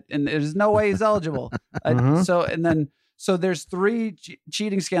in that, and there's no way he's eligible. So there's 3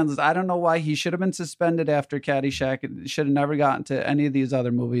 cheating scandals. I don't know why he should have been suspended after Caddyshack. It should have never gotten to any of these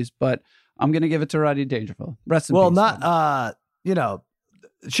other movies, but I'm going to give it to Rodney Dangerfield. Rest in peace.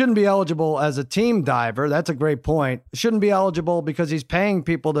 Shouldn't be eligible as a team diver. That's a great point. Shouldn't be eligible because he's paying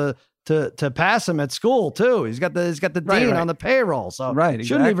people to pass him at school too. He's got the dean on the payroll. So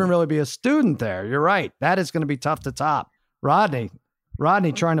shouldn't even really be a student there. You're right. That is going to be tough to top.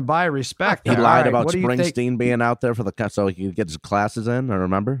 Rodney trying to buy respect. He lied about Springsteen being out there so he could get his classes in. I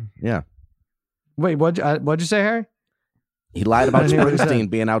remember. Yeah. Wait, what'd you say, Harry? He lied about Springsteen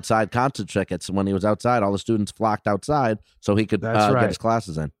being outside concert tickets. When he was outside, all the students flocked outside so he could get his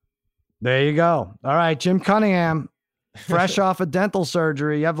classes in. There you go. All right, Jim Cunningham, fresh off of dental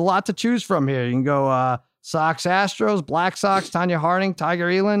surgery. You have a lot to choose from here. You can go Sox Astros, Black Sox, Tanya Harding, Tiger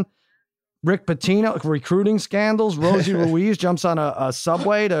Elan, Rick Pitino, recruiting scandals. Rosie Ruiz jumps on a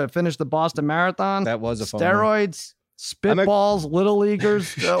subway to finish the Boston Marathon. That was a fun steroids, spitballs, little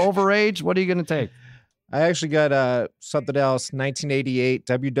leaguers, overage. What are you going to take? I actually got something else. 1988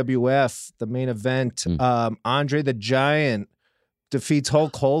 WWF, the main event. Andre the Giant defeats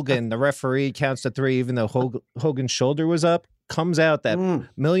Hulk Hogan. The referee counts to 3, even though Hogan's shoulder was up. Comes out that $1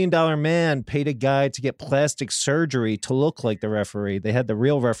 Million Man paid a guy to get plastic surgery to look like the referee. They had the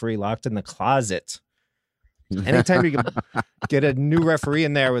real referee locked in the closet. Anytime you can get a new referee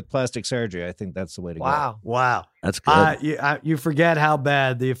in there with plastic surgery, I think that's the way to go. Wow. That's good. You forget how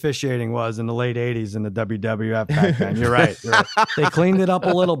bad the officiating was in the late 80s in the WWF back then. You're right. They cleaned it up a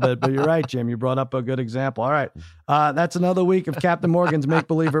little bit, but you're right, Jim. You brought up a good example. All right. That's another week of Captain Morgan's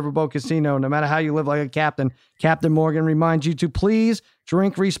Make-Believe Riverboat Casino. No matter how you live like a captain, Captain Morgan reminds you to please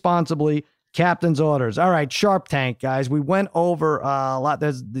drink responsibly. Captain's orders. All right, Sharp Tank, guys. We went over a lot.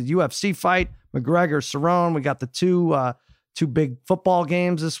 There's the UFC fight, McGregor, Cerrone. We got the two big football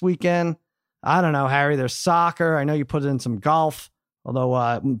games this weekend. I don't know, Harry. There's soccer. I know you put in some golf,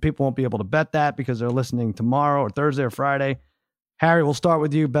 although people won't be able to bet that because they're listening tomorrow or Thursday or Friday. Harry, we'll start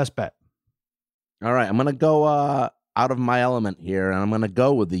with you. Best bet. All right, I'm going to go out of my element here, and I'm going to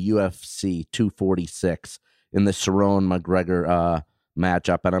go with the UFC 246 in the Cerrone McGregor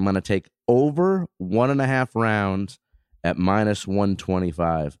matchup, and I'm going to take over 1.5 rounds at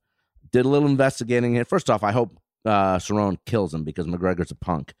 -125. Did a little investigating here. First off, I hope Cerrone kills him because McGregor's a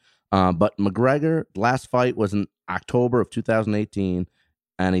punk. But McGregor, last fight was in October of 2018,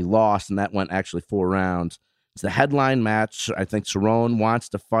 and he lost, and that went actually 4 rounds. It's the headline match. I think Cerrone wants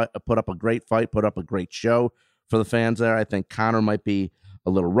to put up a great fight, put up a great show for the fans there. I think Conor might be a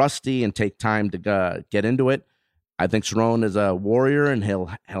little rusty and take time to get into it. I think Cerrone is a warrior, and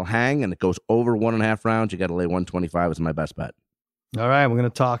he'll hang, and it goes over 1.5 rounds. You got to lay 125 as my best bet. All right, we're going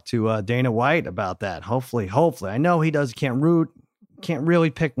to talk to Dana White about that. Hopefully. I know he can't really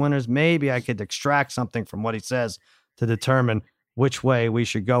pick winners. Maybe I could extract something from what he says to determine which way we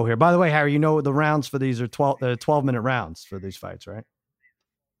should go here. By the way, Harry, you know the rounds for these are 12-minute rounds for these fights, right?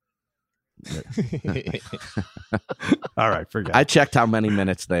 All right, forget. I checked how many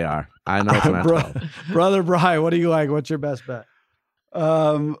minutes they are. I know it's not 12. Brother Brian, what do you like? What's your best bet?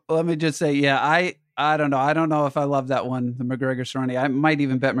 Let me just say, I don't know. I don't know if I love that one, the McGregor Cerrone. I might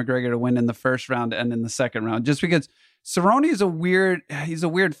even bet McGregor to win in the first round and in the second round, just because Cerrone is he's a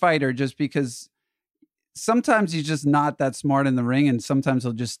weird fighter, just because sometimes he's just not that smart in the ring, and sometimes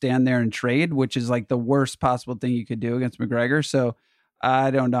he'll just stand there and trade, which is like the worst possible thing you could do against McGregor. So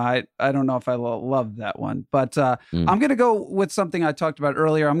I don't know. I don't know if I love that one, but I'm going to go with something I talked about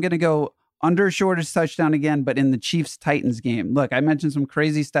earlier. I'm going to go under shortest touchdown again, but in the Chiefs-Titans game. Look, I mentioned some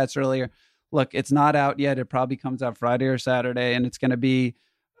crazy stats earlier. Look, it's not out yet. It probably comes out Friday or Saturday, and it's going to be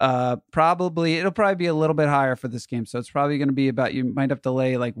it'll probably be a little bit higher for this game. So it's probably going to be about, you might have to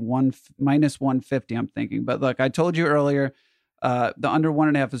lay like -150, I'm thinking. But look, I told you earlier, the under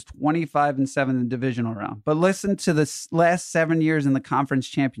 1.5 is 25-7 in the divisional round. But listen to the last 7 years in the conference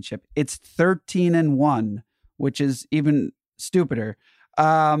championship. It's 13-1, which is even stupider.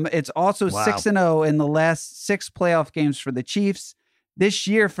 It's also 6-0 in the last 6 playoff games for the Chiefs. This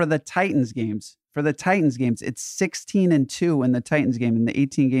year for the Titans games, it's 16-2 in the Titans game in the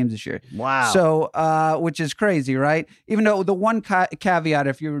 18 games this year. Wow. So, which is crazy, right? Even though the one caveat,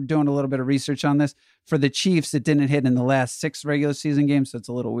 if you were doing a little bit of research on this, for the Chiefs, it didn't hit in the last 6 regular season games, so it's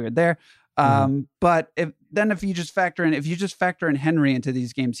a little weird there. But if you just factor in Henry into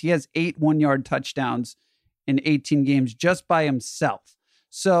these games, he has 8 one-yard touchdowns in 18 games just by himself.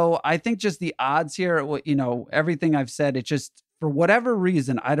 So I think just the odds here, everything I've said, it just, for whatever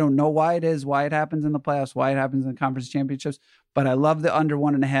reason, I don't know why it happens in the playoffs, why it happens in the conference championships, but I love the under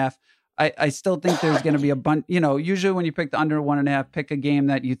 1.5. I still think there's going to be a bunch, usually when you pick the under 1.5, pick a game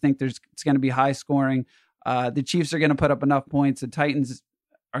that you think it's going to be high scoring. The Chiefs are going to put up enough points. The Titans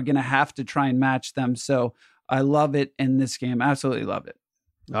are going to have to try and match them. So I love it in this game. Absolutely love it.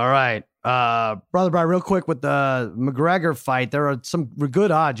 All right. Brother Brian, real quick with the McGregor fight, there are some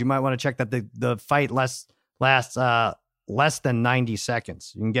good odds. You might want to check that the fight lasts less than 90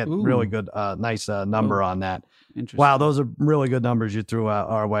 seconds. You can get really good, nice number on that. Interesting. Wow, those are really good numbers you threw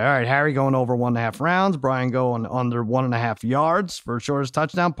our way. All right, Harry going over 1.5 rounds. Brian going under 1.5 yards for shortest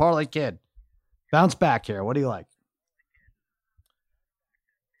touchdown. Parlay Kid, bounce back here. What do you like?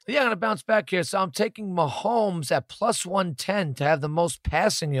 Yeah, I'm going to bounce back here. So I'm taking Mahomes at +110 to have the most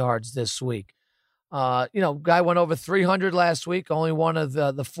passing yards this week. Guy went over 300 last week. Only one of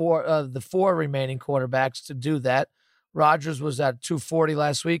the four remaining quarterbacks to do that. Rodgers was at 240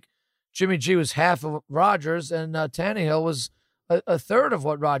 last week. Jimmy G was half of Rodgers, and Tannehill was a third of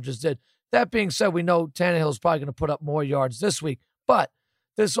what Rodgers did. That being said, we know Tannehill's probably going to put up more yards this week, but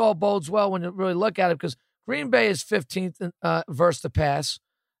this all bodes well when you really look at it, because Green Bay is 15th versus the pass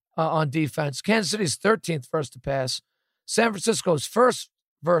on defense. Kansas City is 13th versus the pass. San Francisco is first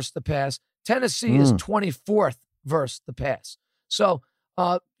versus the pass. Tennessee is 24th versus the pass. So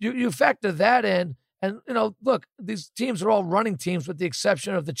you factor that in. And, look, these teams are all running teams with the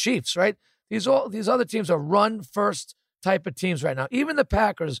exception of the Chiefs, right? These other teams are run-first type of teams right now. Even the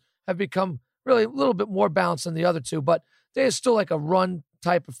Packers have become really a little bit more balanced than the other two, but they're still like a run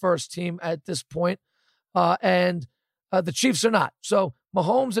type of first team at this point. And the Chiefs are not. So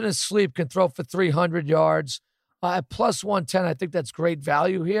Mahomes in his sleep can throw for 300 yards. At +110, I think that's great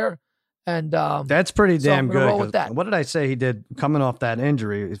value here. And that's pretty damn good. Roll with that. What did I say he did coming off that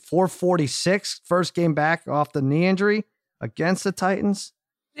injury? 446, first game back off the knee injury against the Titans.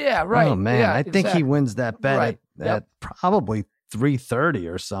 Yeah, right. Oh man, yeah, I think he wins that bet right. at probably 330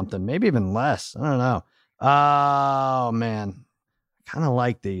 or something, maybe even less. I don't know. Oh man, I kind of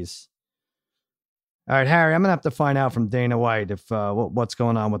like these. All right, Harry, I'm gonna have to find out from Dana White if what's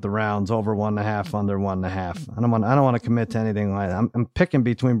going on with the rounds, over 1.5, under 1.5. I don't want to commit to anything like that. I'm picking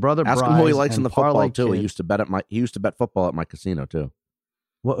between Brother Bryce. Ask him who he likes in the football too. Kid. He used to bet football at my casino too.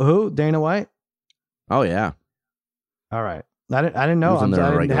 Who? Dana White? Oh yeah. All right. I didn't know. He was in there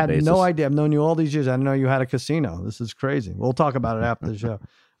on a I regular had basis. no idea. I've known you all these years. I didn't know you had a casino. This is crazy. We'll talk about it after the show.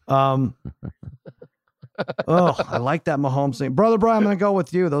 I like that Mahomes thing. Brother Brian, I'm going to go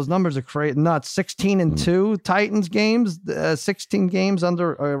with you. Those numbers are crazy. Nuts. 16-2 Titans games, 16 games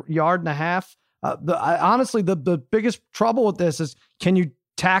under a yard and a half. Honestly, the biggest trouble with this is, can you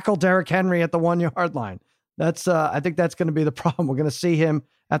tackle Derrick Henry at the 1 yard line? That's I think that's going to be the problem. We're going to see him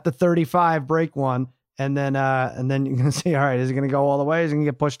at the 35 break one. And then you're going to see, all right, is he going to go all the way? Is he going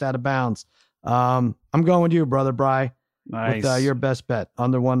to get pushed out of bounds? I'm going with you, Brother Bry. Nice. With your best bet,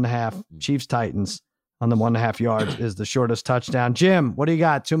 under 1.5. Chiefs Titans on the 1.5 yards is the shortest touchdown. Jim, what do you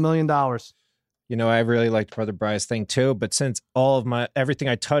got? $2 million. You know, I really liked Brother Bry's thing too, but since everything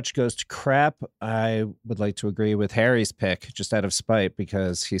I touch goes to crap, I would like to agree with Harry's pick just out of spite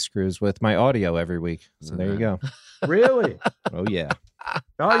because he screws with my audio every week. So there you go. Really? Oh yeah.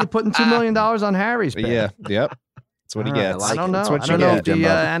 Oh, you're putting $2 million on Harry's pick. Yeah. Yep. That's what he gets. I don't know. That's what I you don't know get. if the Jimbo.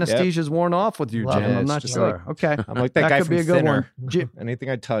 anesthesia's worn off with you, Jim. Yeah, I'm it's not just sure. Okay. I'm like that guy could from be a good Thinner. one. Jim, Anything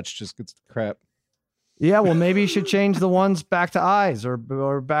I touch just gets crap. yeah, well, maybe you should change the ones back to eyes or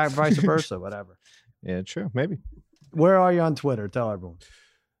back vice versa, whatever. Yeah, true. Maybe. Where are you on Twitter? Tell everyone.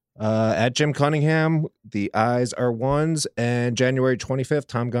 At Jim Cunningham, the eyes are ones, and January 25th,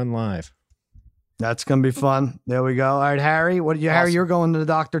 Tom Gunn Live. That's gonna be fun. There we go. All right, Harry. Harry, Awesome. you're going to the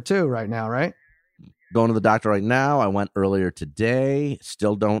doctor too right now, right? Going to the doctor right now. I went earlier today.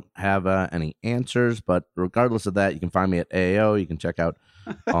 Still don't have any answers, but regardless of that, you can find me at AO. You can check out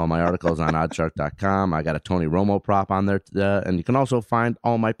all my articles on oddshark.com. I got a Tony Romo prop on there. And you can also find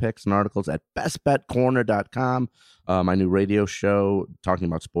all my picks and articles at bestbetcorner.com. My new radio show talking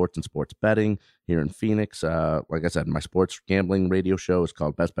about sports and sports betting here in Phoenix. Like I said, my sports gambling radio show is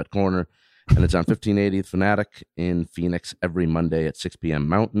called Best Bet Corner, and it's on 1580th Fanatic in Phoenix every Monday at 6 p.m.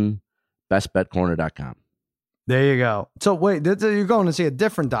 Mountain. bestbetcorner.com. There you go. So wait, you're going to see a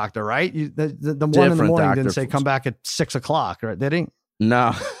different doctor, right? The one in the Different morning doctor didn't say from- come back at 6 o'clock, right? Did he?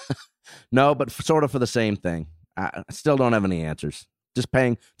 No, no, but sort of for the same thing. I still don't have any answers. Just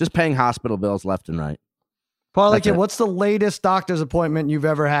paying hospital bills left and right. Parlay That's Kid, it. what's the latest doctor's appointment you've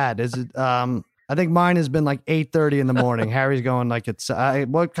ever had? Is it? I think mine has been like 8:30 in the morning. Harry's going like it's.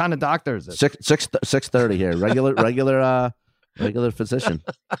 What kind of doctor is it? 6:30 here. Regular physician.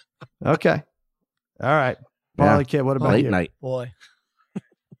 Okay. All right. Parlay Kid, what about Late you? night. Boy.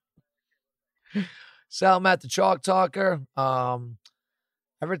 Sal, Matt, the Chalk Talker.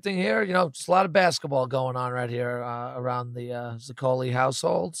 Everything here, just a lot of basketball going on right here around the Zuccoli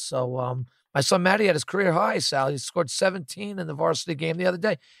household. So my son Matty had his career high, Sal. He scored 17 in the varsity game the other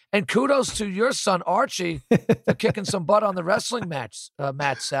day. And kudos to your son, Archie, for kicking some butt on the wrestling match,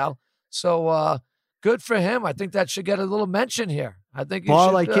 Sal. So good for him. I think that should get a little mention here. I think you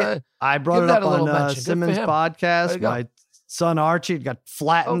Parlay should. Kid, I brought give it that up a little on mention. Good for Simmons' him. There podcast. you go. My son Archie got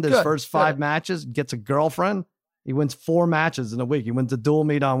flattened his good, first 5 good. matches, gets a girlfriend. He wins 4 matches in a week. He wins the dual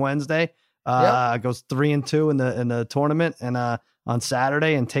meet on Wednesday. Goes 3-2 in the tournament, and on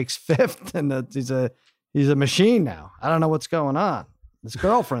Saturday, and takes 5th. And he's a machine now. I don't know what's going on. This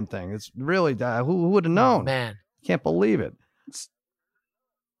girlfriend thing. It's really who would have known? Man. Can't believe it.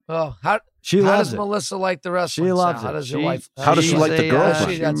 Oh, how She loves does it. Melissa like the wrestling? She loves Sal? How it. does your wife? How does she she's like the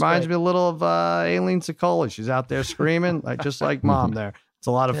girlfriend? She That's reminds great. me a little of Aileen Sicoli. She's out there screaming, just like mom there. It's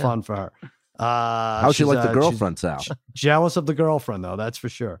a lot of fun for her. How's she she's, like the she's girlfriend, Sal? Jealous of the girlfriend, though, that's for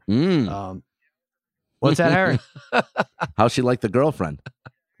sure. Mm. What's that, Harry? How's she like the girlfriend?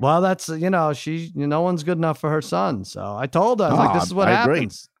 Well, that's, no one's good enough for her son. So I told her, I was like, this is what I agree.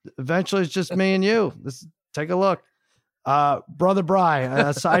 happens. Eventually, it's just me and you. Take a look. Brother Bry,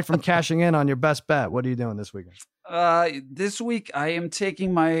 aside from cashing in on your best bet, what are you doing this weekend? This week I am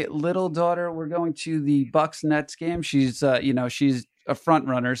taking my little daughter. We're going to the Bucks Nets game. She's she's a front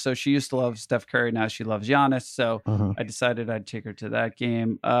runner, so she used to love Steph Curry. Now she loves Giannis. So I decided I'd take her to that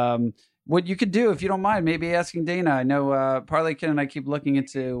game. What you could do, if you don't mind, maybe asking Dana. I know Parlay Kid and I keep looking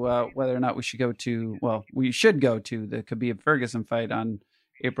into whether or not we should go to. Well, we should go to the Khabib Ferguson fight on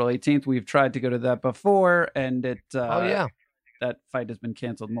April 18th. We've tried to go to that before, and that fight has been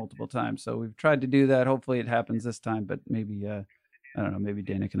canceled multiple times. So we've tried to do that. Hopefully it happens this time, but maybe I don't know. Maybe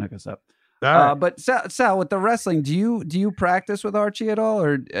Dana can hook us up. But Sal, with the wrestling, do you practice with Archie at all,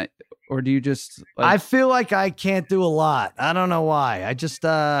 or do you just? I feel like I can't do a lot. I don't know why. I just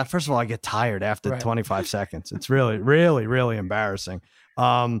first of all, I get tired after 25 seconds. It's really, really, really embarrassing.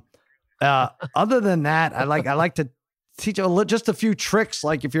 Other than that, I like to teach just a few tricks,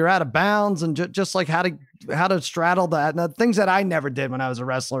 like if you're out of bounds, and just like how to straddle that. Now, things that I never did when I was a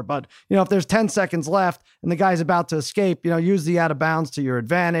wrestler. But if there's 10 seconds left and the guy's about to escape, use the out of bounds to your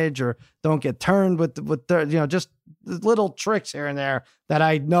advantage, or don't get turned with just little tricks here and there that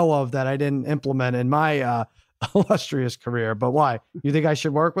I know of that I didn't implement in my illustrious career. But why? You think I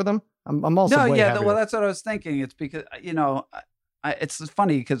should work with him? I'm also No, way yeah. heavier. Well, that's what I was thinking. It's because it's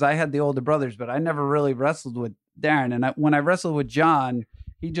funny because I had the older brothers, but I never really wrestled with Darren. And when I wrestled with John,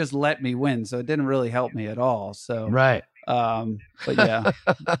 he just let me win, so it didn't really help me at all. So right. But yeah.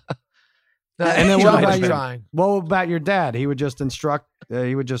 And then trying. what about your dad? He would just instruct.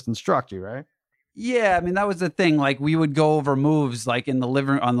 He would just instruct you, right? Yeah, I mean that was the thing. Like we would go over moves like on the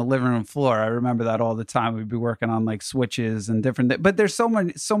living room floor. I remember that all the time. We'd be working on like switches and different. But there's so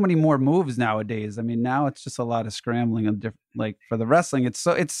many more moves nowadays. I mean now it's just a lot of scrambling and different. Like for the wrestling, it's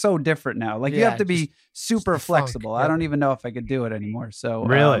so different now. Like you have to be super flexible. I don't even know if I could do it anymore. So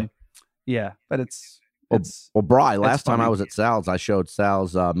really, yeah. But it's. Well, Bri, last time funny. I was at Sal's, I showed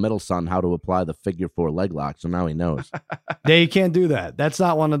Sal's middle son how to apply the figure 4 leg lock, so now he knows. Yeah, you can't do that. That's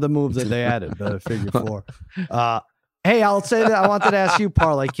not one of the moves that they added, the figure 4. Hey, I'll say that I wanted to ask you,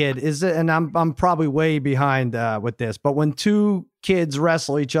 Parlay Kid, is it? And I'm probably way behind with this, but when two kids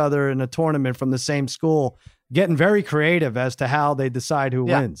wrestle each other in a tournament from the same school, getting very creative as to how they decide who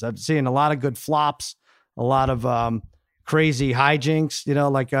wins. I've seen a lot of good flops, a lot of crazy hijinks,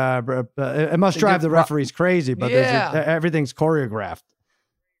 like it must drive the referees crazy, but everything's choreographed.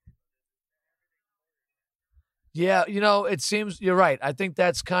 Yeah, it seems you're right. I think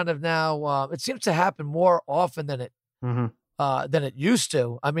that's kind of now. It seems to happen more often than it used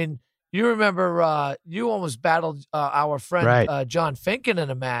to. I mean, you remember you almost battled our friend John Finken in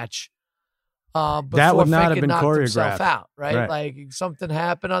a match. That would not have been choreographed. Out, right? Like something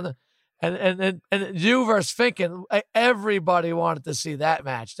happened on the. And you versus Finken, everybody wanted to see that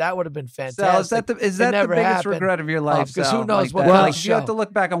match. That would have been fantastic. So is that the biggest regret of your life? Because who knows like what? Like you have to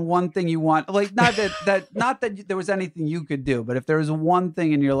look back on one thing you want. Like not that there was anything you could do, but if there was one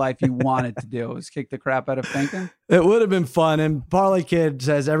thing in your life you wanted to do, it was kick the crap out of Finken. It would have been fun. And Parlay Kid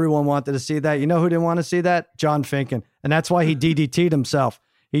says everyone wanted to see that. You know who didn't want to see that? John Finken, and that's why he DDT'd himself.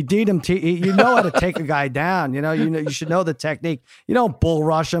 He D'd him. You know how to take a guy down. You should know the technique. You don't bull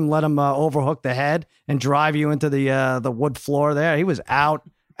rush him, let him overhook the head and drive you into the wood floor there. He was out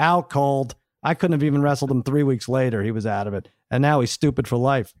cold. I couldn't have even wrestled him 3 weeks later. He was out of it. And now he's stupid for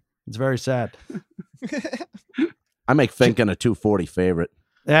life. It's very sad. I make Finken a 240 favorite.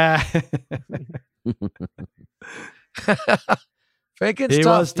 Yeah. Finken's he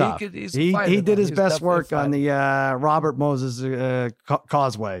tough. was tough. He did his best work on the Robert Moses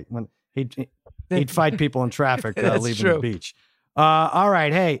Causeway when he'd fight people in traffic leaving the beach. All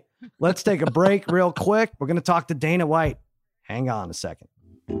right, hey, let's take a break real quick. We're going to talk to Dana White. Hang on a second.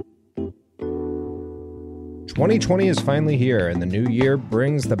 2020 is finally here, and the new year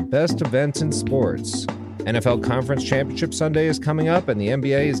brings the best events in sports. NFL Conference Championship Sunday is coming up, and the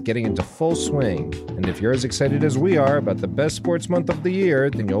NBA is getting into full swing. And if you're as excited as we are about the best sports month of the year,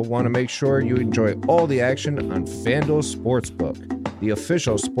 then you'll want to make sure you enjoy all the action on FanDuel Sportsbook, the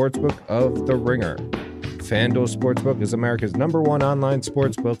official sportsbook of The Ringer. FanDuel Sportsbook is America's #1 online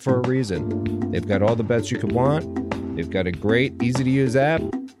sportsbook for a reason. They've got all the bets you could want. They've got a great, easy-to-use app,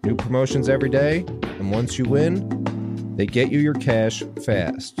 new promotions every day, and once you win, they get you your cash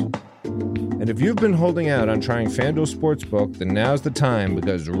fast. And if you've been holding out on trying FanDuel Sportsbook, then now's the time,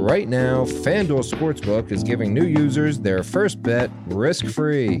 because right now, FanDuel Sportsbook is giving new users their first bet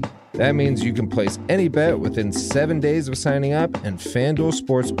risk-free. That means you can place any bet within 7 days of signing up, and FanDuel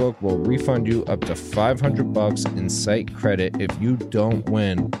Sportsbook will refund you up to $500 in site credit if you don't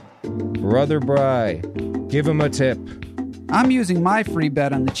win. Brother Bri, give him a tip. I'm using my free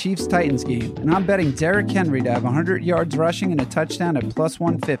bet on the Chiefs-Titans game, and I'm betting Derrick Henry to have 100 yards rushing and a touchdown at plus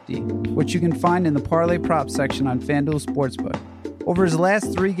 150, which you can find in the Parlay Props section on FanDuel Sportsbook. Over his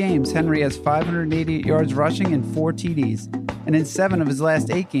last 3 games, Henry has 588 yards rushing and 4 TDs, and in 7 of his last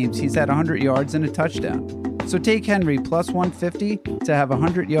 8 games, he's had 100 yards and a touchdown. So take Henry plus 150 to have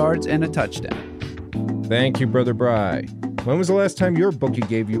 100 yards and a touchdown. Thank you, Brother Bri. When was the last time your bookie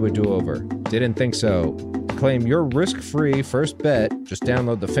gave you a do-over? Didn't think so. Claim your risk-free first bet. Just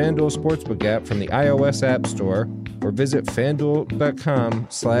download the FanDuel Sportsbook app from the iOS App Store or visit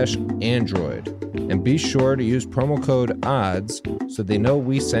FanDuel.com/Android. And be sure to use promo code ODDS so they know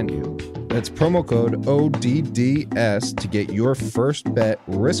we sent you. That's promo code ODDS to get your first bet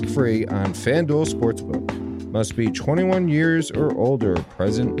risk-free on FanDuel Sportsbook. Must be 21 years or older,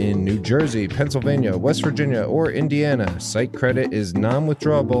 present in New Jersey, Pennsylvania, West Virginia, or Indiana. Site credit is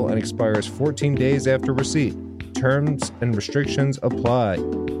non-withdrawable and expires 14 days after receipt. Terms and restrictions apply.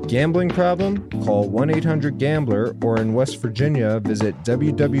 Gambling problem? Call 1-800-GAMBLER, or in West Virginia, visit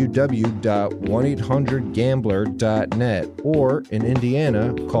www.1800gambler.net, or in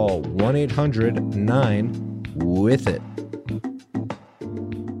Indiana, call 1-800-9 with it.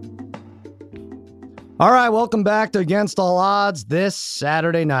 All right, welcome back to Against All Odds this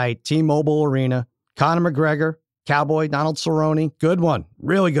Saturday night, T-Mobile Arena. Conor McGregor, Cowboy, Donald Cerrone. Good one.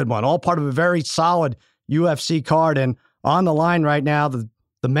 Really good one. All part of a very solid UFC card. And on the line right now, the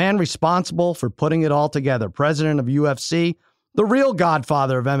man responsible for putting it all together, president of UFC, the real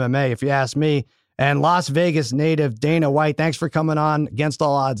godfather of MMA, if you ask me, and Las Vegas native Dana White. Thanks for coming on Against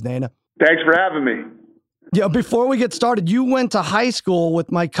All Odds, Dana. Thanks for having me. Yeah, before we get started, you went to high school with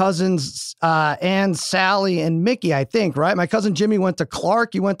my cousins, Ann, Sally, and Mickey, I think, right? My cousin Jimmy went to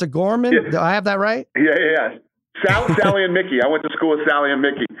Clark. You went to Gorman. Yeah. Do I have that right? Yeah. Sally and Mickey. I went to school with Sally and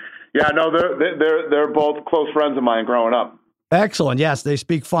Mickey. Yeah, no, they're both close friends of mine growing up. Excellent. Yes, they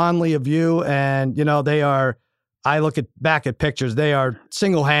speak fondly of you, and they are. I look back at pictures. They are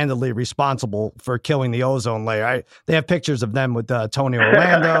single-handedly responsible for killing the ozone layer. They have pictures of them with Tony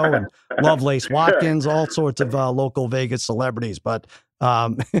Orlando and Lovelace Watkins, all sorts of local Vegas celebrities. But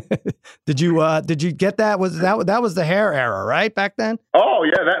did you get that? That was the hair era, right, back then? Oh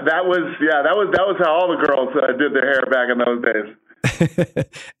yeah, that was how all the girls did their hair back in those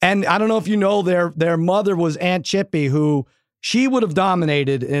days. And I don't know if you know, their mother was Aunt Chippy, who. She would have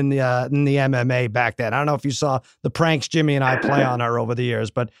dominated in the MMA back then. I don't know if you saw the pranks Jimmy and I play on her over the years,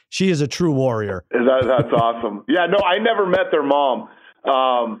 but she is a true warrior. That's awesome. Yeah, no, I never met their mom,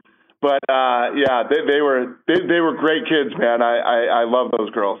 but they were great kids, man. I love those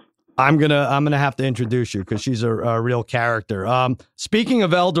girls. I'm gonna have to introduce you because she's a real character. Speaking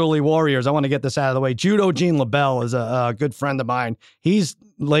of elderly warriors, I want to get this out of the way. Judo Gene LaBelle is a good friend of mine. He's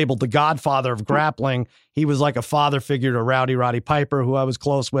labeled the godfather of grappling. He was like a father figure to Roddy Piper, who I was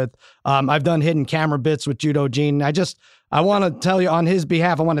close with. I've done hidden camera bits with Judo Gene. I want to tell you on his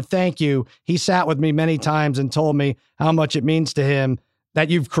behalf, I want to thank you. He sat with me many times and told me how much it means to him that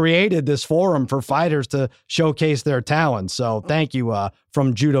you've created this forum for fighters to showcase their talents. So thank you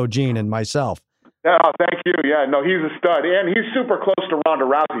from Judo Gene and myself. Oh, thank you. Yeah, no, he's a stud. And he's super close to Ronda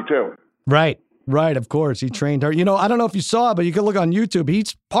Rousey, too. Right, of course. He trained her. I don't know if you saw it, but you can look on YouTube.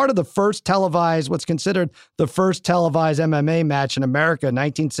 He's part of the first what's considered the first televised MMA match in America,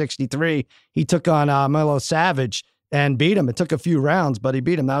 1963. He took on Milo Savage and beat him. It took a few rounds, but he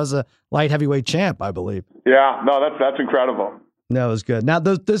beat him. That was a light heavyweight champ, I believe. Yeah, no, that's incredible. That was good. Now,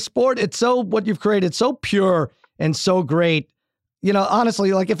 the sport, what you've created, so pure and so great.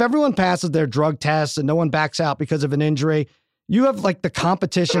 Honestly, like if everyone passes their drug tests and no one backs out because of an injury, you have like the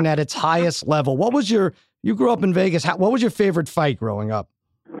competition at its highest level. You grew up in Vegas. What was your favorite fight growing up?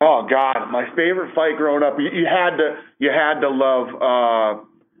 Oh God, my favorite fight growing up, you had to love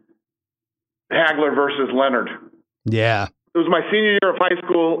Hagler versus Leonard. Yeah. It was my senior year of high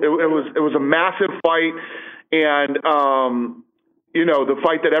school. It was a massive fight. And, the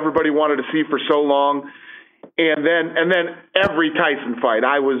fight that everybody wanted to see for so long. And then every Tyson fight,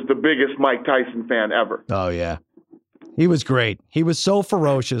 I was the biggest Mike Tyson fan ever. Oh yeah. He was great. He was so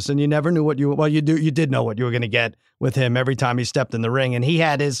ferocious, and you never knew you did know what you were going to get with him every time he stepped in the ring. And he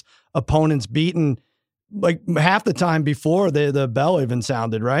had his opponents beaten like half the time before the bell even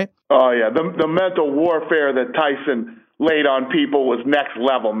sounded, right? Oh yeah. The mental warfare that Tyson laid on people was next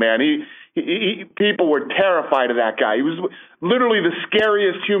level, man. People were terrified of that guy. He was literally the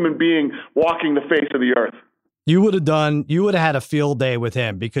scariest human being walking the face of the earth. You would have had a field day with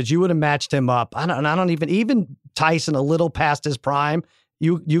him because you would have matched him up. I don't even Tyson a little past his prime.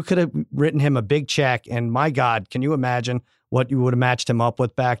 You could have written him a big check, and my God, can you imagine what you would have matched him up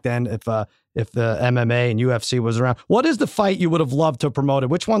with back then if the MMA and UFC was around? What is the fight you would have loved to promote it?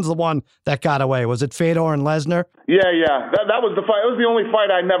 Which one's the one that got away? Was it Fedor and Lesnar? Yeah. That was the fight. It was the only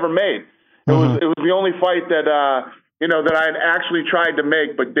fight I never made. It was the only fight that that I had actually tried to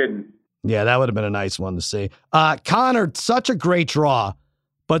make but didn't. Yeah, that would have been a nice one to see. Conor, such a great draw,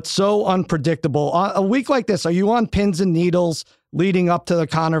 but so unpredictable. A week like this, are you on pins and needles leading up to the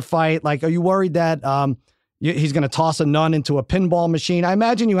Conor fight? Like, are you worried that he's going to toss a nun into a pinball machine? I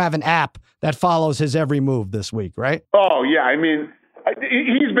imagine you have an app that follows his every move this week, right? Oh, yeah. I mean,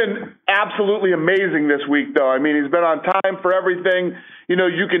 he's been absolutely amazing this week, though. I mean, he's been on time for everything.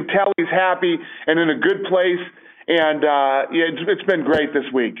 You can tell he's happy and in a good place. And it's been great this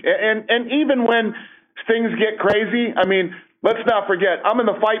week. And even when things get crazy, I mean, let's not forget, I'm in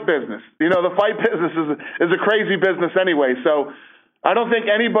the fight business. The fight business is a crazy business anyway. So I don't think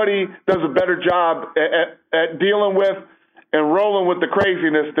anybody does a better job at dealing with and rolling with the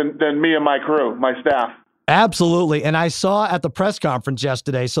craziness than me and my crew, my staff. Absolutely. And I saw at the press conference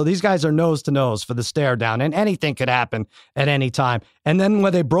yesterday, so these guys are nose to nose for the stare down, and anything could happen at any time. And then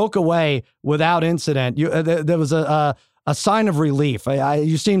when they broke away without incident, there was a sign of relief.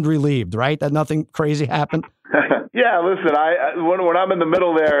 You seemed relieved, right? That nothing crazy happened? Yeah, listen, when I'm in the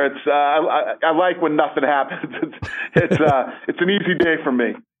middle there, it's I like when nothing happens. It's an easy day for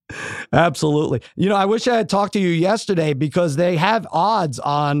me. Absolutely. I wish I had talked to you yesterday because they have odds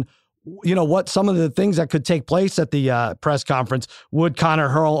on, what some of the things that could take place at the press conference. Would Connor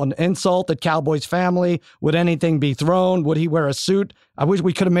hurl an insult at Cowboys family? Would anything be thrown? Would he wear a suit? I wish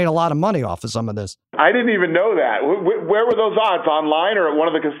we could have made a lot of money off of some of this. I didn't even know that. Where were those odds? Online or at one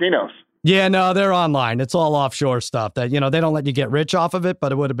of the casinos? Yeah, no, they're online. It's all offshore stuff that, they don't let you get rich off of it,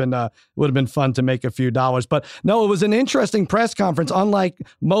 but it would have been fun to make a few dollars. But no, it was an interesting press conference, unlike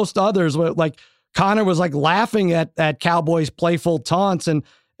most others, where like Connor was like laughing at Cowboys' playful taunts, and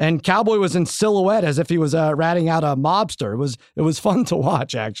Cowboy was in silhouette as if he was ratting out a mobster. It was fun to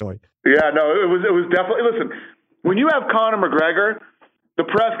watch, actually. Yeah, no, it was definitely. Listen, when you have Conor McGregor, the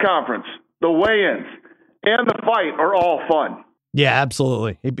press conference, the weigh-ins, and the fight are all fun. Yeah,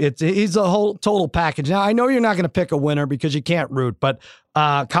 absolutely. He's a whole total package. Now, I know you're not going to pick a winner because you can't root, but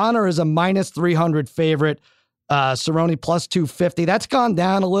Connor is a minus 300 favorite. Cerrone plus 250. That's gone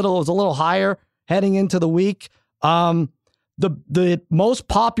down a little. It was a little higher heading into the week. The most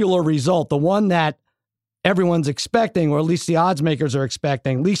popular result, the one that everyone's expecting, or at least the odds makers are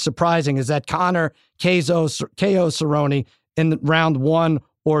expecting, least surprising, is that Connor KO Cerrone in round 1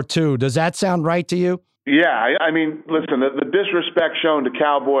 or 2. Does that sound right to you? Yeah, I mean, listen, the disrespect shown to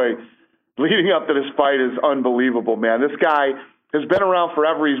Cowboy leading up to this fight is unbelievable, man. This guy has been around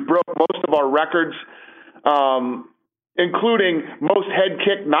forever. He's broke most of our records, including most head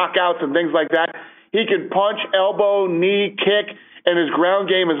kick knockouts and things like that. He can punch, elbow, knee, kick, and his ground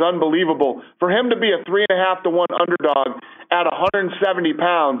game is unbelievable. For him to be a 3.5 to 1 underdog at 170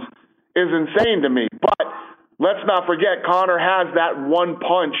 pounds is insane to me. But let's not forget, Connor has that one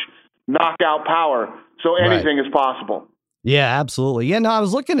punch knockout power. So anything is possible. Yeah, absolutely. Yeah, no, I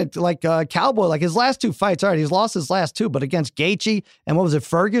was looking at Cowboy, like his last 2 fights. All right, he's lost his last 2, but against Gaethje and what was it,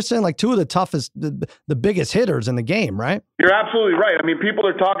 Ferguson? Like 2 of the toughest, the biggest hitters in the game, right? You're absolutely right. I mean, people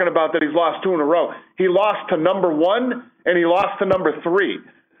are talking about that he's lost 2 in a row. He lost to number 1 and he lost to number 3.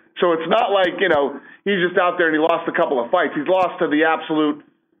 So it's not like, he's just out there and he lost a couple of fights. He's lost to the absolute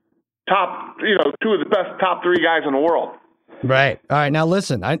top, 2 of the best top 3 guys in the world. Right. All right. Now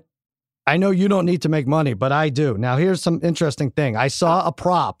listen, I know you don't need to make money, but I do. Now, here's some interesting thing. I saw a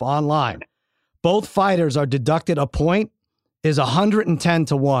prop online. Both fighters are deducted a point is 110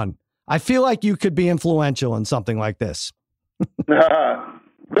 to 1. I feel like you could be influential in something like this. There's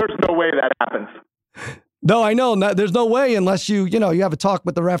no way that happens. No, I know. There's no way unless you have a talk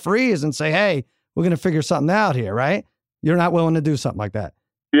with the referees and say, hey, we're going to figure something out here, right? You're not willing to do something like that.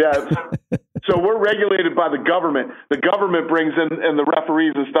 Yeah. So we're regulated by the government. The government brings in the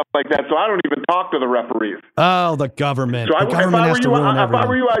referees and stuff like that. So I don't even talk to the referees. Oh, the government. So if I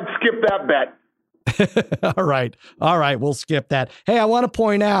were you, I'd skip that bet. All right. We'll skip that. Hey, I want to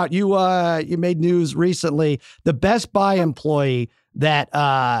point out you made news recently. The Best Buy employee that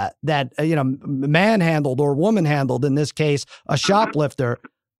manhandled or woman handled, in this case, a shoplifter,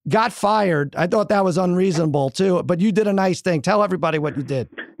 got fired. I thought that was unreasonable too, but you did a nice thing. Tell everybody what you did.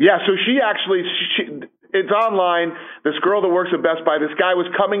 Yeah, so she it's online. This girl that works at Best Buy, this guy was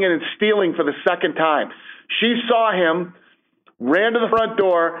coming in and stealing for the second time. She saw him, ran to the front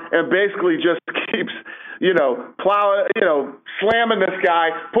door, and basically just keeps, slamming this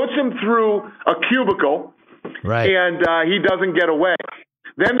guy, puts him through a cubicle, right? And he doesn't get away.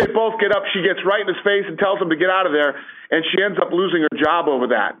 Then they both get up. She gets right in his face and tells him to get out of there, and she ends up losing her job over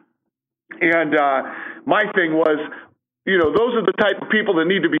that. And my thing was, those are the type of people that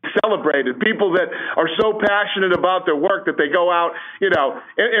need to be celebrated, people that are so passionate about their work that they go out,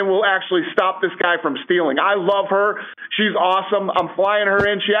 and will actually stop this guy from stealing. I love her. She's awesome. I'm flying her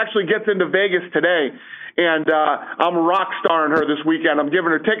in. She actually gets into Vegas today. And I'm rock starring her this weekend. I'm giving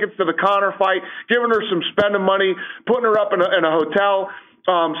her tickets to the Conor fight, giving her some spending money, putting her up in a hotel,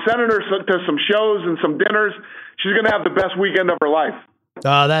 sending her to some shows and some dinners. She's going to have the best weekend of her life.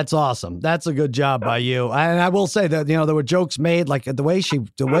 That's awesome. That's a good job by you. And I will say that, there were jokes made, like the way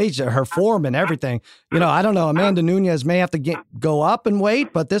her form and everything, I don't know. Amanda Nunes may have to go up and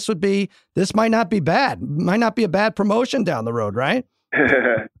wait, but this might not be bad. Might not be a bad promotion down the road, right?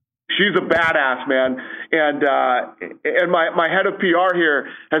 She's a badass, man. And my head of PR here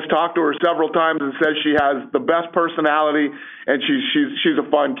has talked to her several times and says she has the best personality and she's a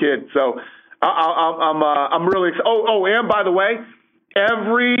fun kid. So I'm really excited. Oh, and by the way,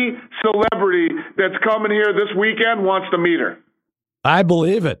 every celebrity that's coming here this weekend wants to meet her. I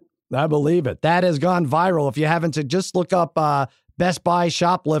believe it. That has gone viral. If you haven't, to just look up Best Buy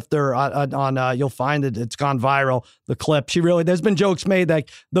shoplifter on you'll find it. It's gone viral. The clip. There's been jokes made that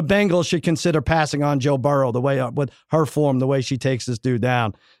the Bengals should consider passing on Joe Burrow the way with her form, the way she takes this dude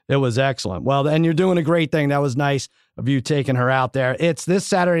down. It was excellent. Well, and you're doing a great thing. That was nice of you taking her out there. It's this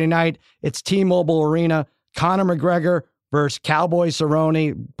Saturday night. It's T-Mobile Arena. Conor McGregor versus Cowboy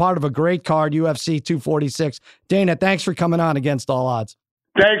Cerrone. Part of a great card, UFC 246. Dana, thanks for coming on Against All Odds.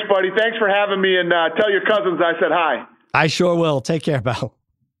 Thanks, buddy. Thanks for having me, and tell your cousins I said hi. I sure will. Take care, pal.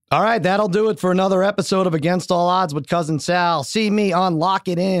 All right, that'll do it for another episode of Against All Odds with Cousin Sal. See me on Lock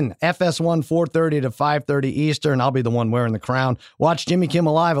It In, FS1 4:30 to 5:30 Eastern. I'll be the one wearing the crown. Watch Jimmy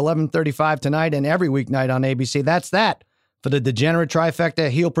Kimmel Live 11:35 tonight and every weeknight on ABC. That's that. For the degenerate trifecta,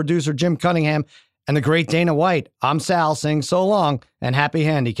 heel producer Jim Cunningham, and the great Dana White, I'm Sal saying so long and happy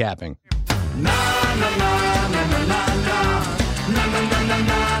handicapping. Na, na, na.